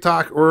Instagram and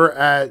TikTok. We're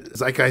at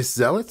Zeitgeist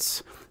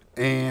Zealots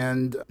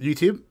and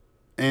YouTube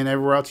and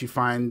everywhere else you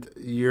find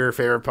your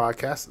favorite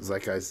podcast,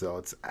 Zeitgeist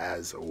Zealots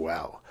as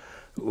well.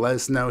 Let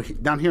us know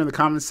down here in the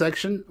comments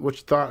section what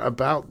you thought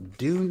about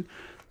Dune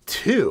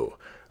 2.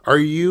 Are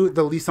you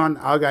the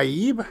Lisan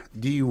Al-Gaib?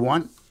 Do you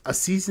want a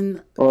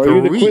season 3? Or are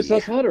you the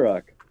Kwisatz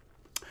Haderach?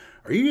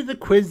 Are you the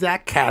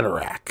Kwisatz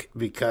Cataract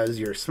because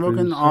you're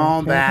smoking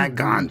all that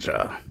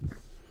ganja?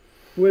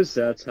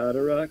 Kwisatz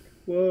Cataract.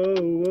 Whoa,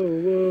 whoa,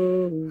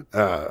 whoa.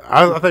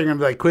 I thought you were going to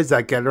be like,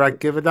 Kwisatz Cataract,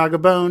 give a dog a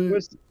bone.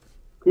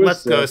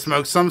 Let's go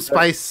smoke some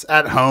spice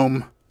at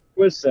home.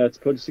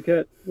 Kwisatz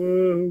Pussycat.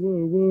 Whoa,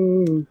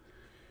 whoa,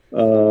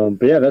 whoa.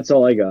 But yeah, that's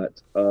all I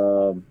got.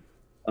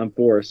 I'm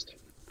Forrest.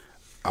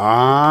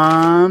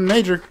 I'm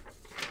Major.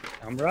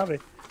 I'm Robbie.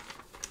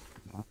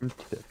 I'm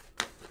Tiff.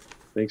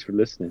 Thanks for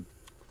listening.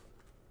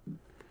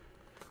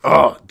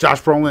 Oh,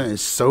 Josh Brolin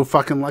is so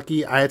fucking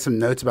lucky. I had some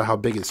notes about how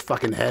big his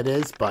fucking head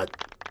is, but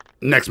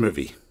next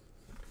movie.